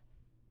 early.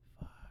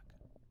 Fuck.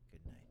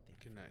 Good night.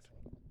 Thank you Good for night.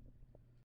 listening.